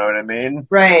that. You know what I mean?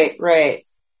 Right.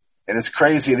 And it's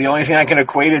crazy. The only thing I can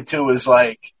equate it to is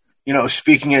like, you know,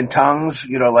 speaking in tongues.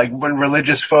 You know, like when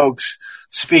religious folks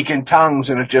speak in tongues,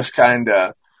 and it just kind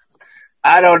of,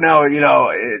 I don't know. You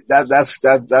know, that's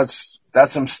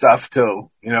some stuff too.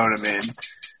 You know what I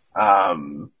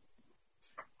mean?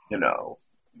 You know,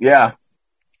 yeah.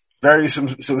 Some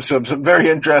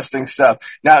very interesting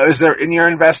stuff. Now, is there in your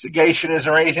investigation? Is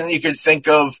there anything that you could think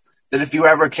of that if you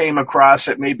ever came across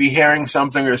it, maybe hearing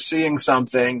something or seeing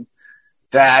something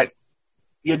that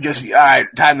you just all right,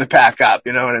 time to pack up?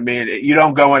 You know what I mean? You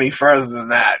don't go any further than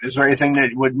that. Is there anything that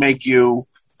would make you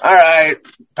all right,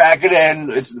 pack it in?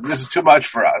 This is too much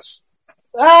for us.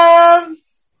 I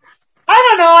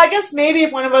don't know. I guess maybe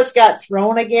if one of us got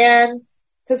thrown again.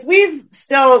 Because we've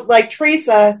still, like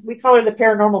Teresa, we call her the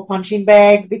paranormal punching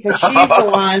bag because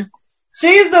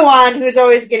she's the one who's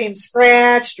always getting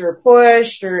scratched or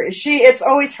pushed it's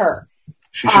always her.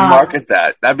 She should market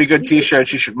that. That'd be a good t-shirt.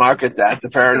 She should market that, the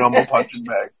paranormal punching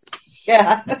bag.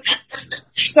 Yeah.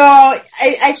 So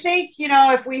I think, you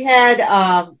know, if we had,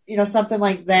 you know, something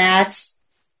like that,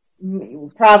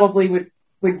 probably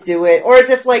would do it. Or as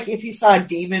if you saw a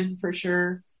demon for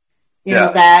sure, you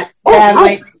know, that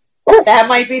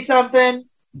might be something.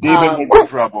 Demon would be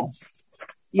trouble.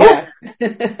 Yeah.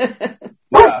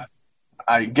 Yeah.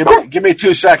 Give me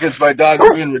 2 seconds. My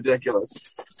dog's being ridiculous.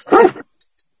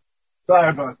 Sorry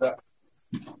about that.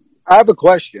 I have a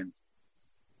question.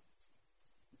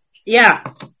 Yeah.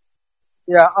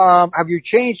 Yeah. Have you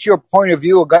changed your point of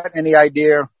view or gotten any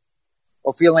idea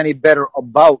or feel any better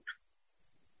about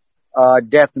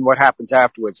death and what happens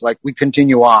afterwards? Like we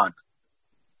continue on.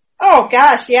 Oh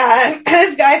gosh, yeah.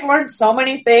 I've learned so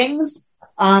many things,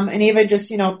 and even just,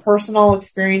 you know, personal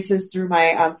experiences through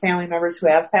my family members who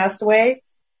have passed away.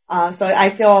 So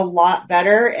I feel a lot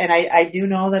better, and I do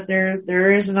know that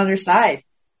there is another side.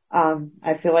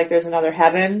 I feel like there's another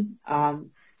heaven,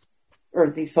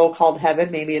 or the so-called heaven.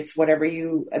 Maybe it's whatever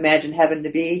you imagine heaven to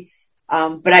be.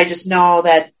 But I just know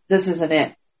that this isn't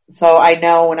it. So I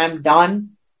know when I'm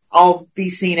done, I'll be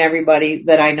seeing everybody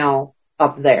that I know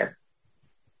up there.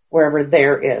 Wherever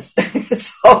there is.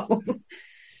 So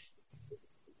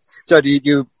do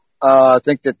you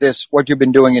think that what you've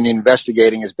been doing in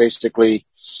investigating has basically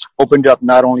opened up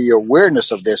not only your awareness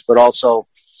of this, but also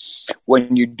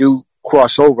when you do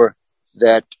cross over,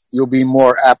 that you'll be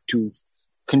more apt to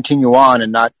continue on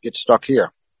and not get stuck here?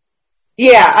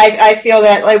 Yeah, I feel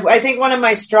that. Like, I think one of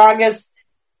my strongest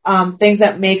things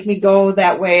that make me go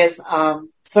that way is,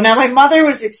 so now my mother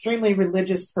was an extremely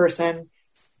religious person.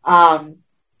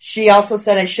 She also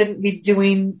said I shouldn't be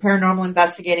doing paranormal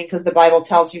investigating because the Bible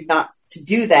tells you not to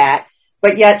do that.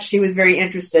 but yet she was very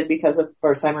interested because, of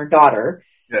course, I'm her daughter.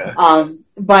 Yeah.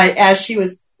 But as she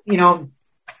was,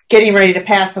 getting ready to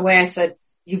pass away, I said,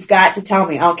 you've got to tell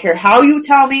me. I don't care how you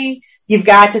tell me. You've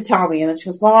got to tell me. And then she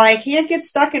goes, well, I can't get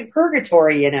stuck in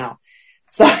purgatory,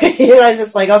 So I was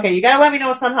just like, okay, you got to let me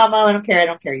know somehow, Mom. I don't care.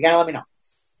 You got to let me know.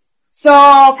 So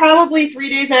probably 3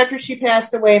 days after she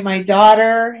passed away, my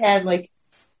daughter had like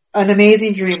an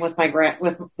amazing dream with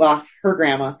her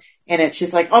grandma in it.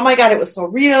 She's like, oh my God, it was so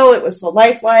real. It was so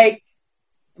lifelike.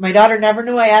 My daughter never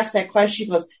knew I asked that question. She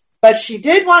goes, but she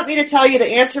did want me to tell you the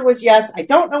answer was yes. I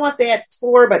don't know what that's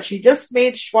for, but she just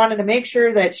wanted to make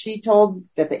sure that she told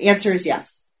that the answer is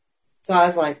yes. So I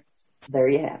was like, there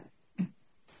you have it.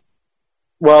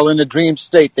 Well, in a dream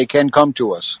state, they can come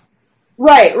to us.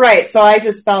 Right. So I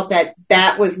just felt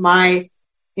that was my,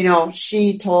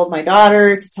 she told my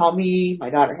daughter to tell me. My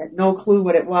daughter had no clue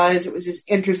what it was. It was just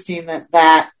interesting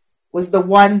that was the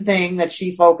one thing that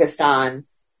she focused on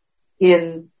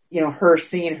in, her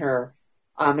seeing her.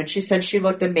 And she said she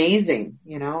looked amazing,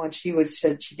 and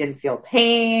said she didn't feel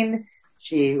pain.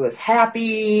 She was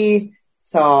happy.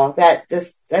 So that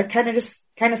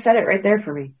kind of said it right there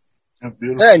for me. Oh,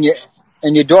 beautiful. Yeah,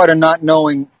 and your daughter not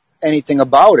knowing anything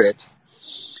about it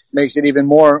makes it even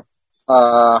more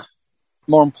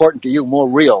important to you, more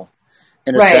real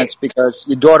in a sense, because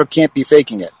your daughter can't be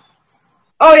faking it.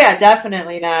 Oh yeah,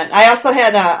 definitely not. I also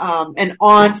had an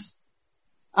aunt.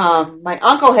 My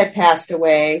uncle had passed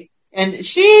away. And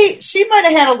she might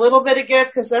have had a little bit of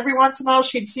gift because every once in a while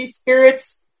she'd see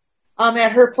spirits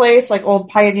at her place, like old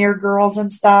pioneer girls and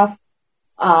stuff.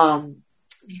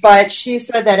 But she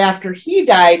said that after he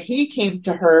died, he came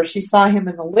to her. She saw him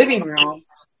in the living room,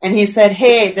 and he said,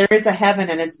 hey, there is a heaven,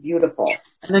 and it's beautiful.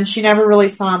 And then she never really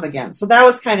saw him again. So that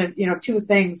was kind of, two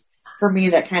things for me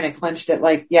that kind of clinched it.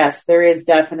 Like, yes, there is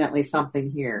definitely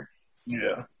something here.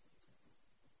 Yeah.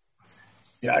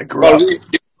 Yeah, I grew up.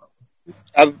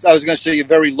 I was going to say you're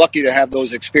very lucky to have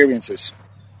those experiences.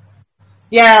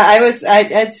 Yeah,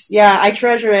 I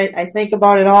treasure it. I think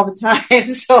about it all the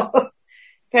time. So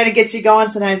kind of gets you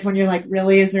going sometimes when you're like,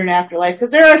 really, is there an afterlife?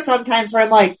 Because there are some times where I'm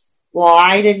like, well,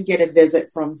 I didn't get a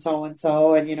visit from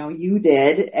so-and-so and, you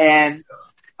did. And,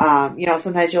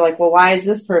 sometimes you're like, well, why does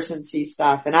this person see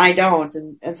stuff and I don't?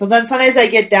 And so then sometimes I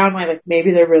get down like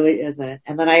maybe there really isn't.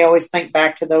 And then I always think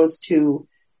back to those two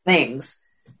things.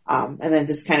 And then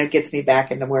just kind of gets me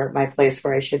back into my place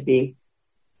where I should be.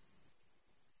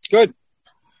 Good.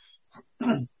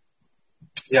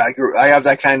 Yeah, I have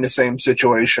that kind of same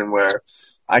situation where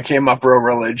I came up real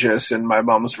religious and my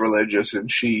mom's religious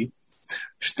and she's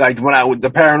like with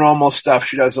the paranormal stuff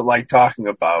she doesn't like talking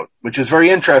about, which is very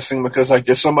interesting because like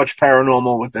there's so much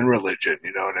paranormal within religion,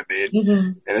 you know what I mean?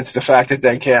 Mm-hmm. And it's the fact that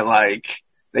they can't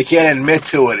admit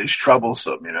to it is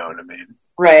troublesome, you know what I mean?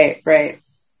 Right.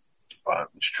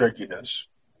 It's trickiness.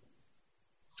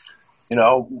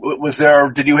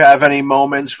 Did you have any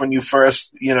moments when you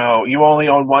first, you only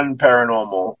own one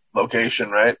paranormal location,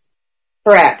 right?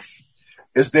 Correct.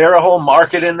 Is there a whole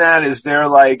market in that? Is there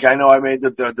like, I know I made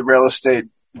the real estate,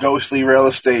 ghostly real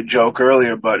estate joke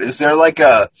earlier, but is there like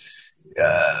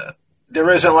there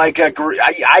isn't like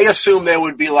I assume there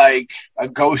would be like a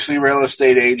ghostly real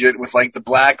estate agent with like the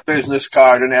black business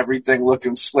card and everything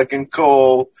looking slick and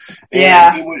cool. And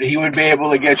yeah. He would be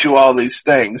able to get you all these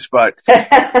things, but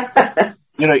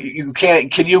you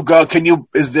can't,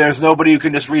 there's nobody you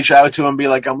can just reach out to and be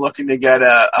like, I'm looking to get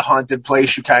a haunted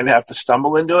place. You kind of have to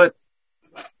stumble into it.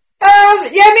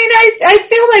 Yeah, I mean, I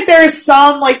feel like there's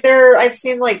some, I've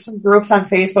seen like some groups on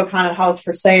Facebook, haunted house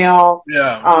for sale.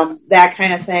 Yeah. That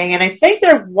kind of thing. And I think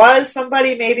there was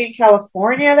somebody maybe in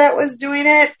California that was doing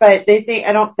it, but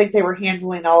I don't think they were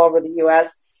handling all over the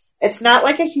U.S. It's not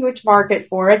like a huge market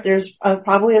for it. There's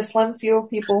probably a slim few of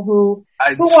people who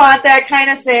want that kind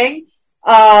of thing.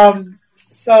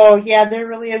 So yeah, there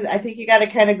really is. I think you got to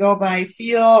kind of go by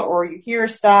feel or you hear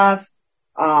stuff.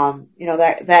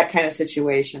 That kind of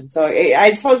situation. So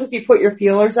I suppose if you put your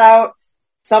feelers out,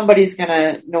 somebody's going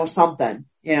to know something,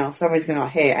 somebody's going to know,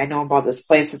 hey, I know about this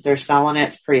place. If they're selling it,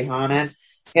 it's pretty haunted,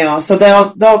 so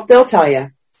they'll tell you.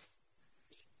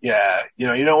 Yeah.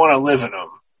 You don't want to live in them.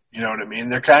 You know what I mean?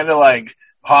 They're kind of like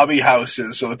hobby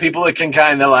houses. So the people that can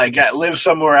kind of like live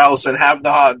somewhere else and have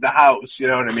the house, you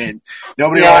know what I mean?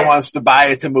 Nobody really wants to buy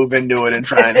it to move into it and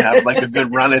try and have like a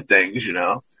good run at things,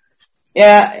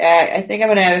 Yeah, I think I'm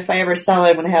gonna have. If I ever sell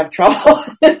it, I'm gonna have trouble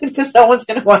because no one's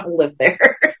gonna want to live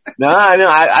there. No, I know.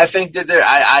 I think that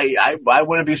I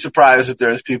wouldn't be surprised if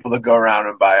there's people that go around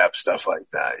and buy up stuff like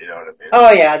that. You know what I mean? Oh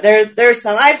yeah, there's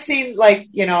some I've seen.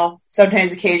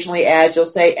 Sometimes occasionally ads you'll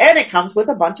say, and it comes with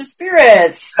a bunch of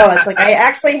spirits. So it's like I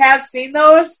actually have seen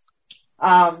those.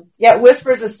 Yeah,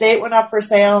 Whispers Estate went up for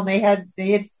sale, and they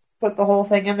had put the whole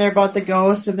thing in there about the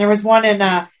ghosts. And there was one in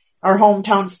our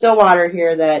hometown Stillwater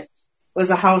here that was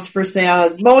a house for sale.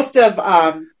 Most of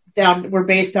were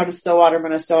based out of Stillwater,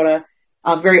 Minnesota.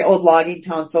 Very old logging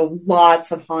town, so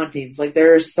lots of hauntings. Like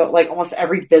there's almost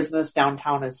every business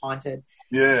downtown is haunted.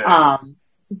 Yeah.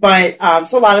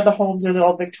 So a lot of the homes are the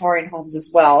old Victorian homes as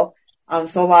well.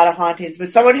 So a lot of hauntings. But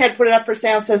someone had put it up for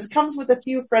sale and says it comes with a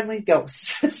few friendly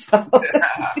ghosts. So.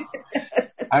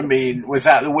 I mean, with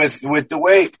the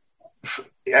way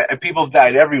people have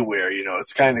died everywhere,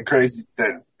 it's kind of crazy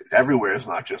that everywhere is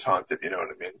not just haunted. You know what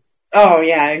I mean? Oh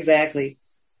yeah, exactly.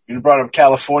 You brought up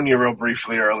California real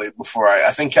briefly early before.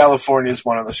 I think California is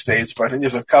one of the states, but I think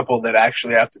there's a couple that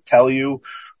actually have to tell you,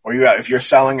 or if you're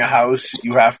selling a house,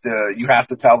 you have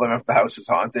to tell them if the house is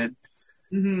haunted.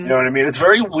 Mm-hmm. You know what I mean? It's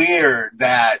very weird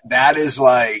that is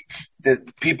like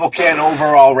that people can't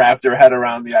overall wrap their head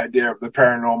around the idea of the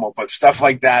paranormal, but stuff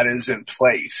like that is in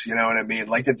place. You know what I mean?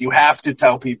 Like that you have to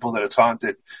tell people that it's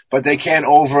haunted, but they can't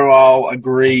overall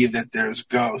agree that there's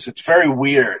ghosts. It's very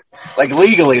weird. Like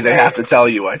legally, they have to tell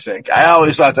you, I think. I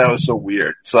always thought that was so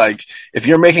weird. It's like if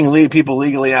you're making people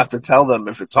legally have to tell them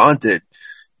if it's haunted,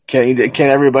 can't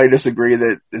everybody disagree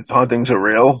that hauntings are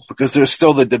real? Because there's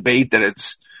still the debate that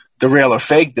it's the real or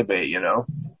fake debate,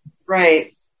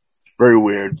 Right. Very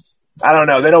weird. I don't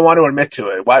know. They don't want to admit to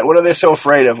it. Why? What are they so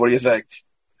afraid of? What do you think?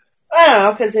 I don't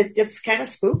know, because it's kind of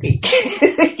spooky.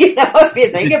 If you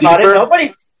think about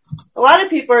it, a lot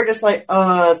of people are just like,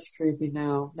 oh, it's creepy.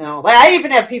 No. Like, I even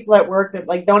have people at work that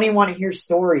like don't even want to hear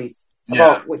stories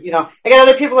about what, I got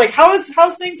other people like, how's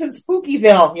things in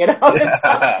Spookyville?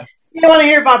 Yeah. You don't want to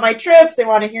hear about my trips. They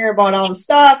want to hear about all the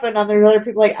stuff. And other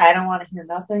people like, I don't want to hear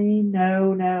nothing.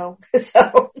 No.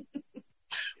 So,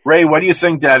 Ray, what do you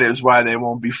think that is? Why they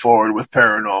won't be forward with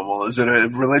paranormal? Is it a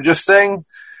religious thing?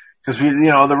 Because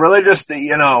the religious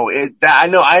thing,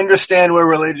 I understand where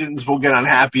religions will get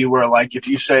unhappy. Where like if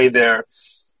you say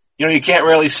you can't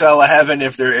really sell a heaven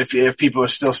if people are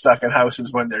still stuck in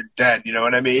houses when they're dead. You know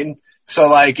what I mean? So,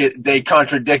 like, they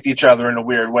contradict each other in a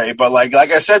weird way. But, like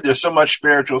I said, there's so much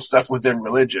spiritual stuff within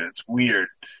religion. It's weird.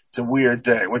 It's a weird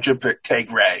thing. What's your take,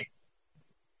 Ray?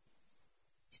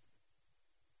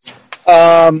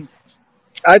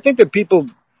 I think that people,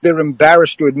 they're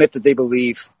embarrassed to admit that they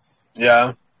believe.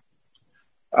 Yeah.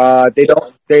 They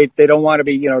don't want to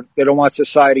be, they don't want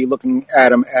society looking at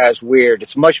them as weird.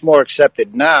 It's much more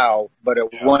accepted now, but at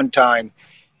one time,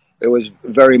 it was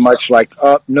very much like,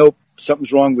 nope.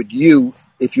 Something's wrong with you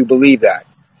if you believe that.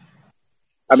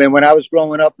 I mean, when I was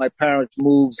growing up, my parents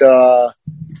moved from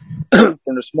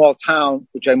a small town,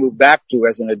 which I moved back to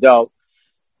as an adult,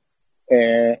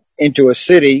 into a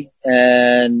city,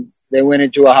 and they went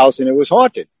into a house and it was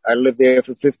haunted. I lived there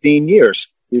for 15 years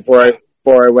before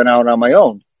I went out on my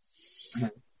own. Mm-hmm.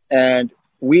 And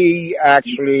we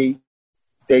actually,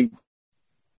 there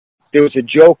was a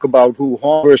joke about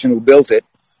the person who built it.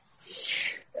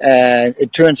 And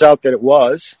it turns out that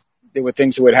there were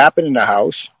things that would happen in the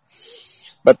house.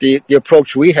 But the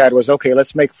approach we had was, okay,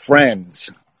 let's make friends.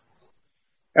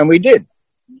 And we did.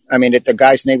 I mean, if the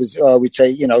guy's name was, we'd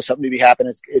say, something would be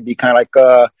happening. It'd be kind of like,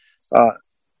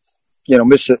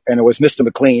 Mr. And it was Mr.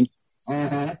 McLean.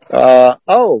 Mm-hmm.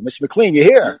 Oh, Mr. McLean, you're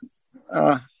here.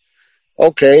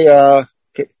 Okay.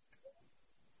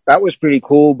 That was pretty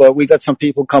cool, but we got some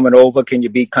people coming over. Can you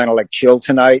be kind of like chill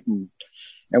tonight?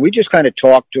 And we just kind of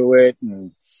talked to it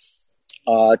and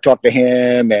talk to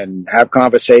him and have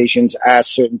conversations, ask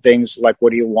certain things like, what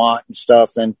do you want and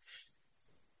stuff. And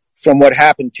from what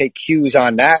happened, take cues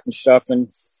on that and stuff. And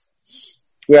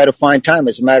we had a fine time.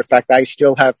 As a matter of fact, I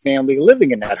still have family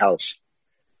living in that house.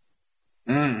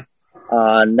 Mm.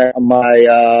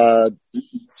 My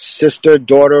sister,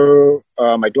 daughter,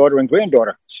 my daughter and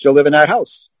granddaughter still live in that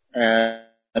house. And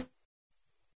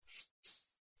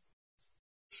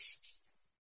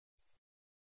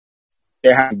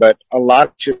but a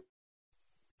lot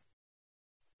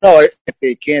of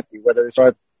it can't be. Whether it's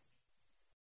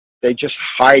they just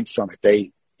hide from it,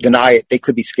 they deny it. They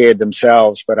could be scared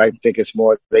themselves, but I think it's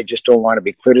more they just don't want to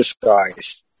be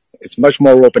criticized. It's much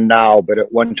more open now, but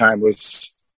at one time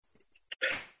it's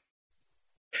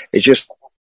just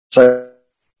like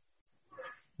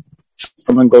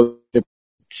someone goes to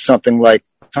something like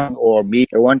or me.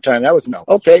 At one time that was no.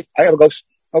 Okay, I have a ghost.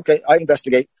 Okay, I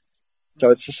investigate.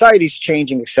 So society's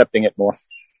changing, accepting it more.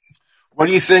 What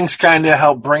do you think's kind of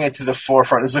helped bring it to the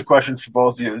forefront? This is a question for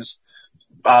both of you.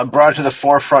 Brought it to the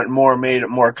forefront more, made it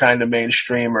more kind of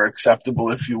mainstream or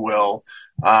acceptable, if you will.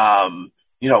 You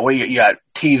got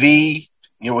TV,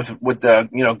 with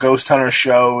the, ghost hunter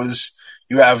shows.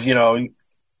 You have,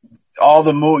 all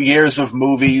the years of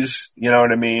movies, you know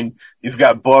what I mean? You've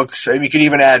got books. I mean, you can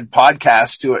even add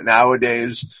podcasts to it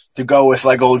nowadays to go with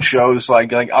like old shows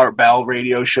like Art Bell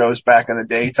radio shows back in the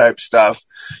day type stuff.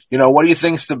 You know, what do you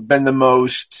think's been the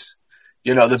most,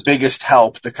 you know, the biggest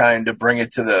help to kind of bring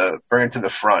it to the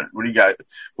front? What do you got?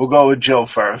 We'll go with Jill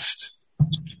first.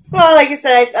 Well, like I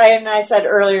said, I said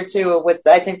earlier too,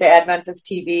 I think the advent of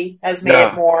TV has made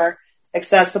it more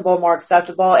accessible, more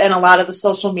acceptable, and a lot of the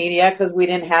social media, because we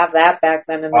didn't have that back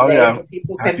then in the day. So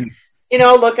people can, you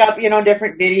know, look up, you know,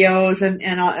 different videos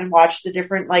and watch the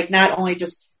different, like, not only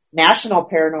just national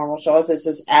paranormal shows, this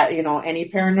is you know, any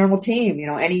paranormal team, you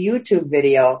know, any YouTube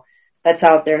video that's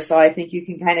out there. So I think you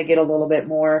can kind of get a little bit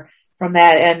more from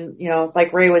that. And, you know,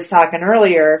 like Ray was talking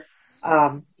earlier,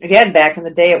 again, back in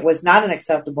the day, it was not an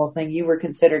acceptable thing. You were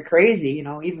considered crazy, you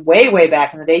know, even way, way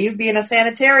back in the day, you'd be in a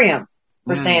sanitarium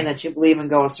for saying that you believe in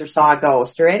ghosts or saw a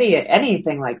ghost or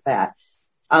anything like that.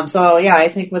 So yeah, I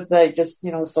think with the, just,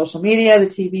 you know, the social media, the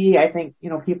TV, I think, you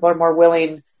know, people are more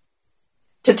willing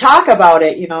to talk about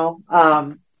it, you know,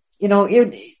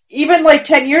 even like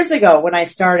 10 years ago when I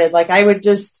started, like I'd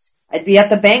be at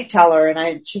the bank teller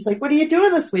and she's like, what are you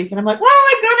doing this week? And I'm like, well,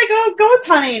 I'm going to go ghost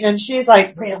hunting. And she's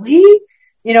like, really?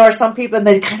 You know, or some people, and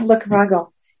they kind of look around and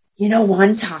go, you know,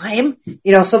 one time,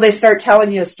 you know, so they start telling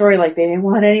you a story like they didn't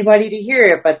want anybody to hear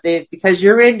it, but because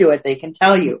you're into it, they can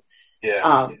tell you.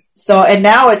 Yeah. So, and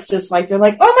now it's just like, they're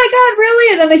like, oh my God,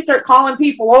 really? And then they start calling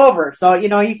people over. So, you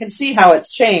know, you can see how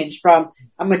it's changed from,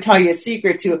 I'm going to tell you a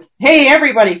secret to, hey,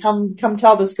 everybody come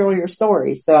tell this girl your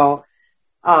story. So,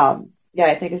 yeah,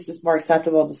 I think it's just more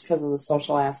acceptable just because of the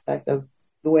social aspect of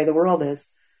the way the world is.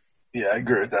 Yeah, I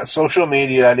agree with that. Social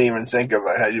media, I didn't even think of.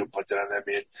 I had you put that on that. I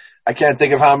mean, I can't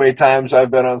think of how many times I've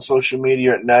been on social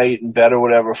media at night in bed or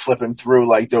whatever, flipping through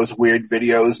like those weird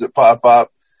videos that pop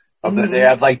up. They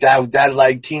have like that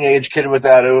like teenage kid with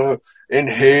that. And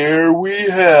here we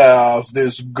have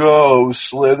this ghost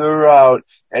slither out,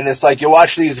 and it's like you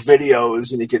watch these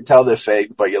videos and you can tell they're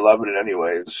fake, but you're loving it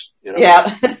anyways. You know?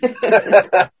 Yeah.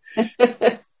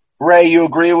 Ray, you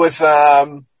agree with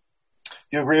the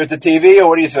TV, or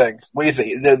what do you think? What do you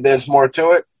think? There's more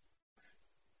to it?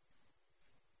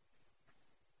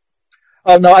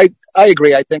 No, I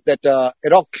agree. I think that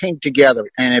it all came together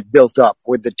and it built up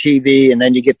with the TV, and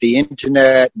then you get the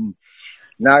internet, and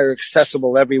now you're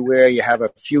accessible everywhere. You have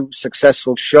a few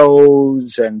successful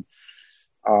shows, and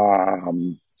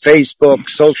Facebook,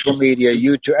 social media,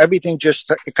 YouTube, everything just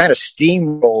it kind of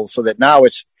steamrolls so that now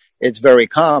it's very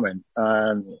common.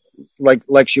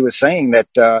 Like she was saying that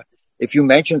if you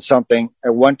mention something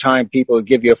at one time, people would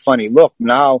give you a funny look.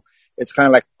 Now it's kind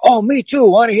of like, oh, me too.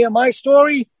 Want to hear my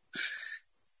story?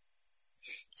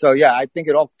 So, yeah, I think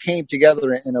it all came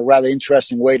together in a rather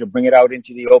interesting way to bring it out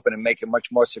into the open and make it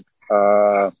much more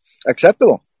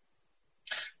acceptable.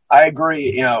 I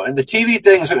agree, you know, and the TV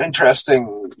thing is an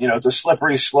interesting, you know, it's a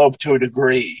slippery slope to a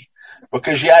degree.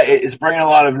 Because, yeah, it's bringing a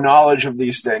lot of knowledge of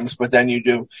these things, but then you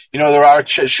do, you know, there are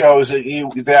shows that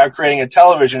they are creating a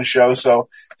television show, so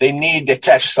they need to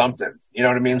catch something, you know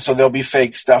what I mean? So there'll be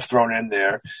fake stuff thrown in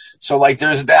there. So, like,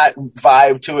 there's that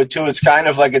vibe to it, too. It's kind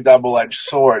of like a double-edged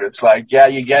sword. It's like, yeah,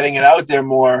 you're getting it out there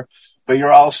more, but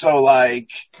you're also,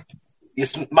 like,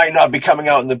 it might not be coming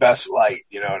out in the best light,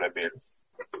 you know what I mean?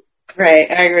 Right,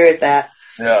 I agree with that.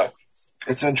 Yeah,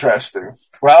 it's interesting.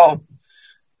 Well,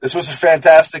 this was a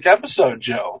fantastic episode,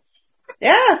 Joe.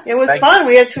 Yeah, it was fun.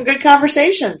 We had some good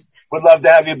conversations. Would love to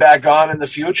have you back on in the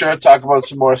future, talk about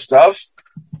some more stuff.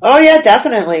 Oh, yeah,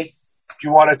 definitely. Do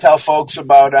you want to tell folks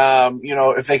about, you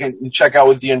know, if they can check out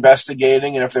with the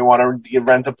investigating and if they want to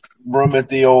rent a room at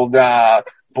the old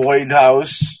Boyd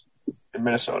House in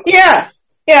Minnesota? Yeah.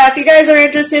 Yeah, if you guys are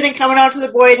interested in coming out to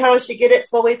the Boyd House, you get it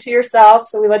fully to yourself.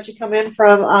 So we let you come in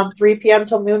from 3 p.m.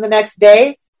 till noon the next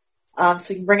day. So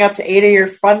you can bring up to 8 of your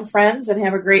fun friends and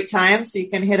have a great time. So you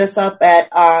can hit us up at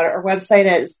our website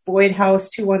at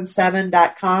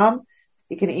boydhouse217.com.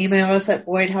 You can email us at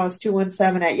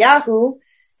boydhouse217@yahoo.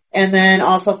 And then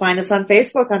also find us on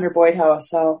Facebook under Boyd House.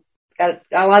 So got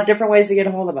a lot of different ways to get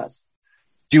a hold of us.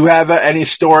 Do you have any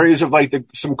stories of like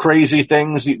some crazy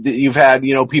things that you've had,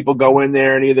 you know, people go in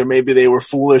there and either maybe they were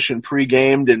foolish and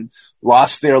pre-gamed and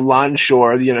lost their lunch,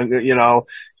 or, you know,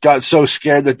 got so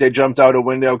scared that they jumped out a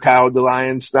window, cowed the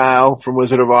lion style from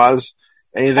Wizard of Oz?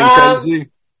 Anything crazy?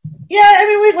 Yeah, I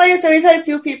mean, like I said, we've had a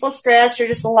few people scratch, or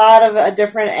just a lot of a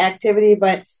different activity,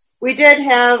 but we did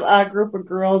have a group of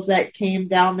girls that came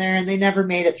down there and they never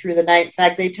made it through the night. In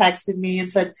fact, they texted me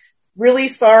and said, really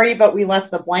sorry, but we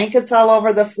left the blankets all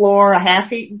over the floor, a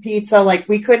half-eaten pizza. Like,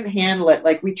 we couldn't handle it.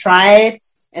 Like, we tried,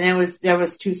 and it was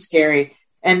too scary.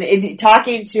 And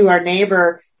talking to our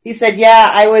neighbor, He said, yeah,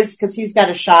 I was, because he's got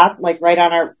a shop like right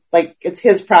on our, like it's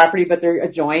his property, but they're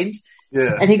adjoined.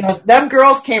 Yeah. And he goes, them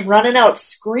girls came running out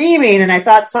screaming, and I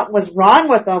thought something was wrong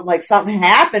with them, like something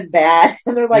happened bad.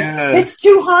 And they're like, it's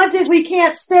too haunted, we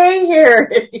can't stay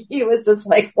here. And he was just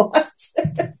like, what?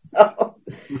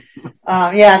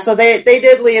 So they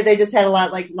did leave. They just had a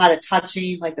lot of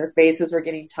touching, like their faces were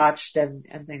getting touched and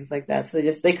things like that. So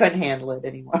they couldn't handle it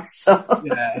anymore. So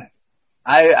yeah.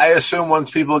 I assume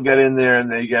once people get in there and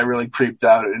they get really creeped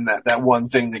out, and that one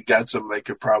thing that gets them, they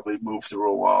could probably move through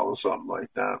a wall or something like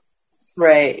that.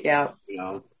 Right. Yeah.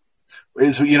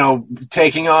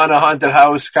 Taking on a haunted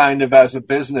house kind of as a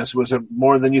business, was it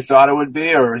more than you thought it would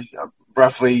be, or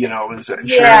roughly, is it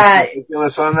insurance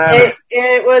ridiculous on that?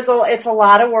 It's a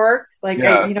lot of work. Like,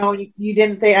 you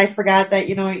didn't think, I forgot that,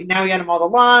 now we got to mow the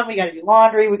lawn, we got to do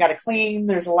laundry, we got to clean.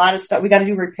 There's a lot of stuff. We got to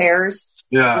do repairs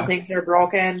when things are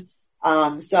broken.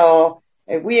 So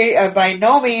we by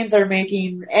no means are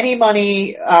making any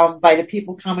money by the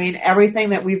people coming.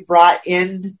 Everything that we've brought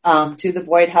in to the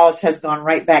Boyd House has gone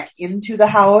right back into the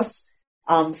house.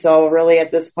 So really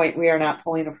at this point, we are not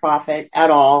pulling a profit at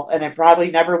all. And I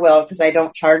probably never will, because I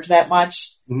don't charge that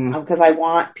much, because I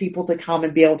want people to come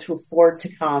and be able to afford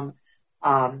to come.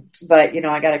 But,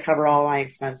 I got to cover all my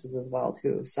expenses as well,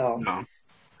 too. So no.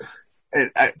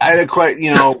 I had quite,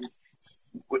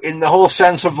 in the whole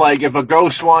sense of like, if a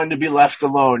ghost wanted to be left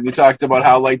alone, you talked about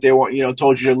how like they want,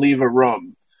 told you to leave a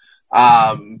room.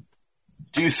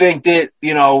 Do you think that,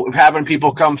 having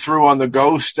people come through on the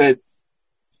ghost that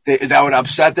would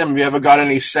upset them? Have you ever got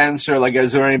any sense, or like,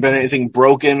 has there been anything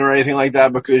broken or anything like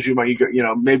that because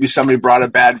maybe somebody brought a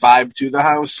bad vibe to the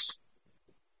house?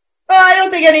 Well, I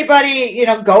don't think anybody,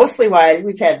 ghostly wise,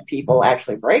 we've had people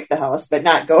actually break the house, but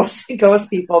not ghost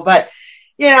people. But,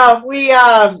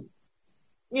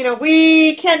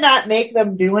 we cannot make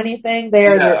them do anything. They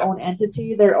are their own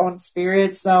entity, their own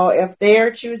spirit. So if they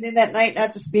are choosing that night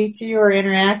not to speak to you or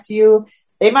interact to you,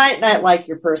 they might not like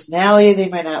your personality. They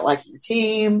might not like your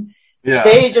team. Yeah.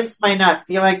 They just might not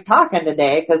feel like talking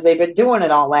today because they've been doing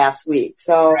it all last week.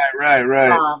 So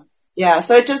right.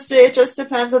 So it just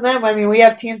depends on them. I mean, we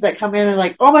have teams that come in and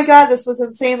like, oh my God, this was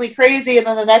insanely crazy. And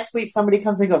then the next week somebody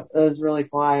comes and goes, it was really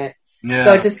quiet. Yeah.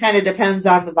 So it just kind of depends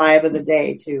on the vibe of the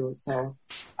day too. So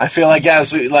I feel like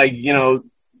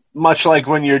much like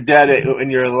when you're dead, when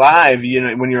you're alive,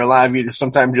 you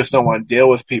sometimes just don't want to deal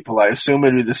with people. I assume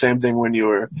it'd be the same thing when you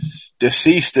were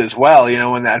deceased as well,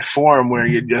 in that form where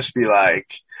you'd just be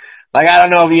like I don't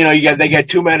know if, they get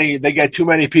too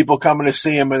many people coming to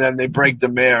see him and then they break the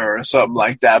mirror or something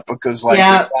like that because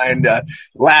they're trying to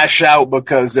lash out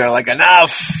because they're like,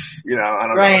 enough, I don't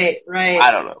know. Right.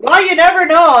 I don't know. Well, you never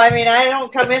know. I mean, I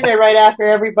don't come in there right after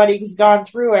everybody's gone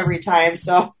through every time.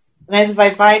 So, and if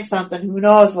I find something, who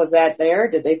knows, was that there?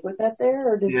 Did they put that there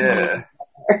or did somebody put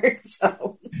that there?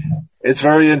 So it's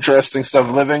very interesting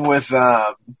stuff. Living with,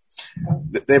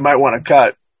 they might want to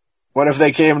cut. What if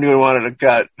they came to you and wanted to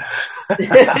cut?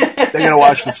 They're going to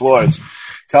wash the floors.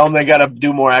 Tell them they got to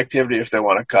do more activity if they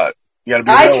want to cut. You got to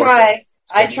be real.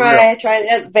 I try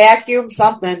vacuum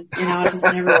something. It just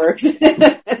never works.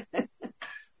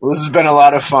 Well, this has been a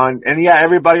lot of fun. And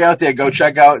everybody out there, go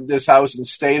check out this house and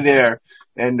stay there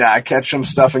and catch some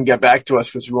stuff and get back to us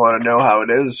because we want to know how it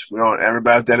is. We want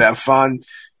everybody out there to have fun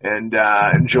and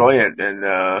enjoy it.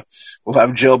 And we'll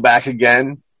have Jill back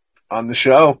again on the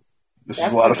show. This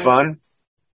was a lot of fun.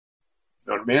 You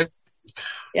know what I mean?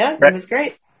 Yeah, it was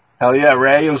great. Hell yeah,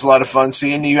 Ray. It was a lot of fun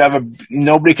seeing you.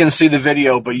 Nobody can see the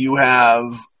video, but you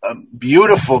have a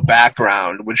beautiful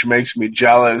background, which makes me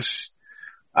jealous.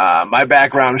 My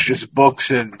background is just books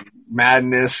and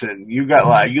madness, and you look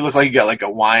like you got like a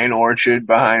wine orchard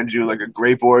behind you, like a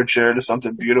grape orchard or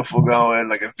something beautiful going,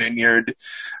 like a vineyard.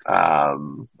 I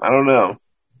don't know.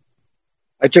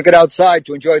 I took it outside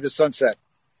to enjoy the sunset.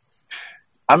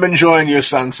 I'm enjoying your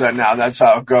sunset now. That's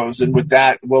how it goes. And with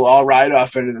that, we'll all ride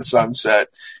off into the sunset.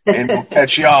 And we'll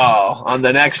catch y'all on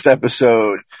the next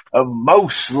episode of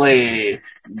Mostly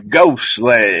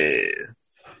Ghostly.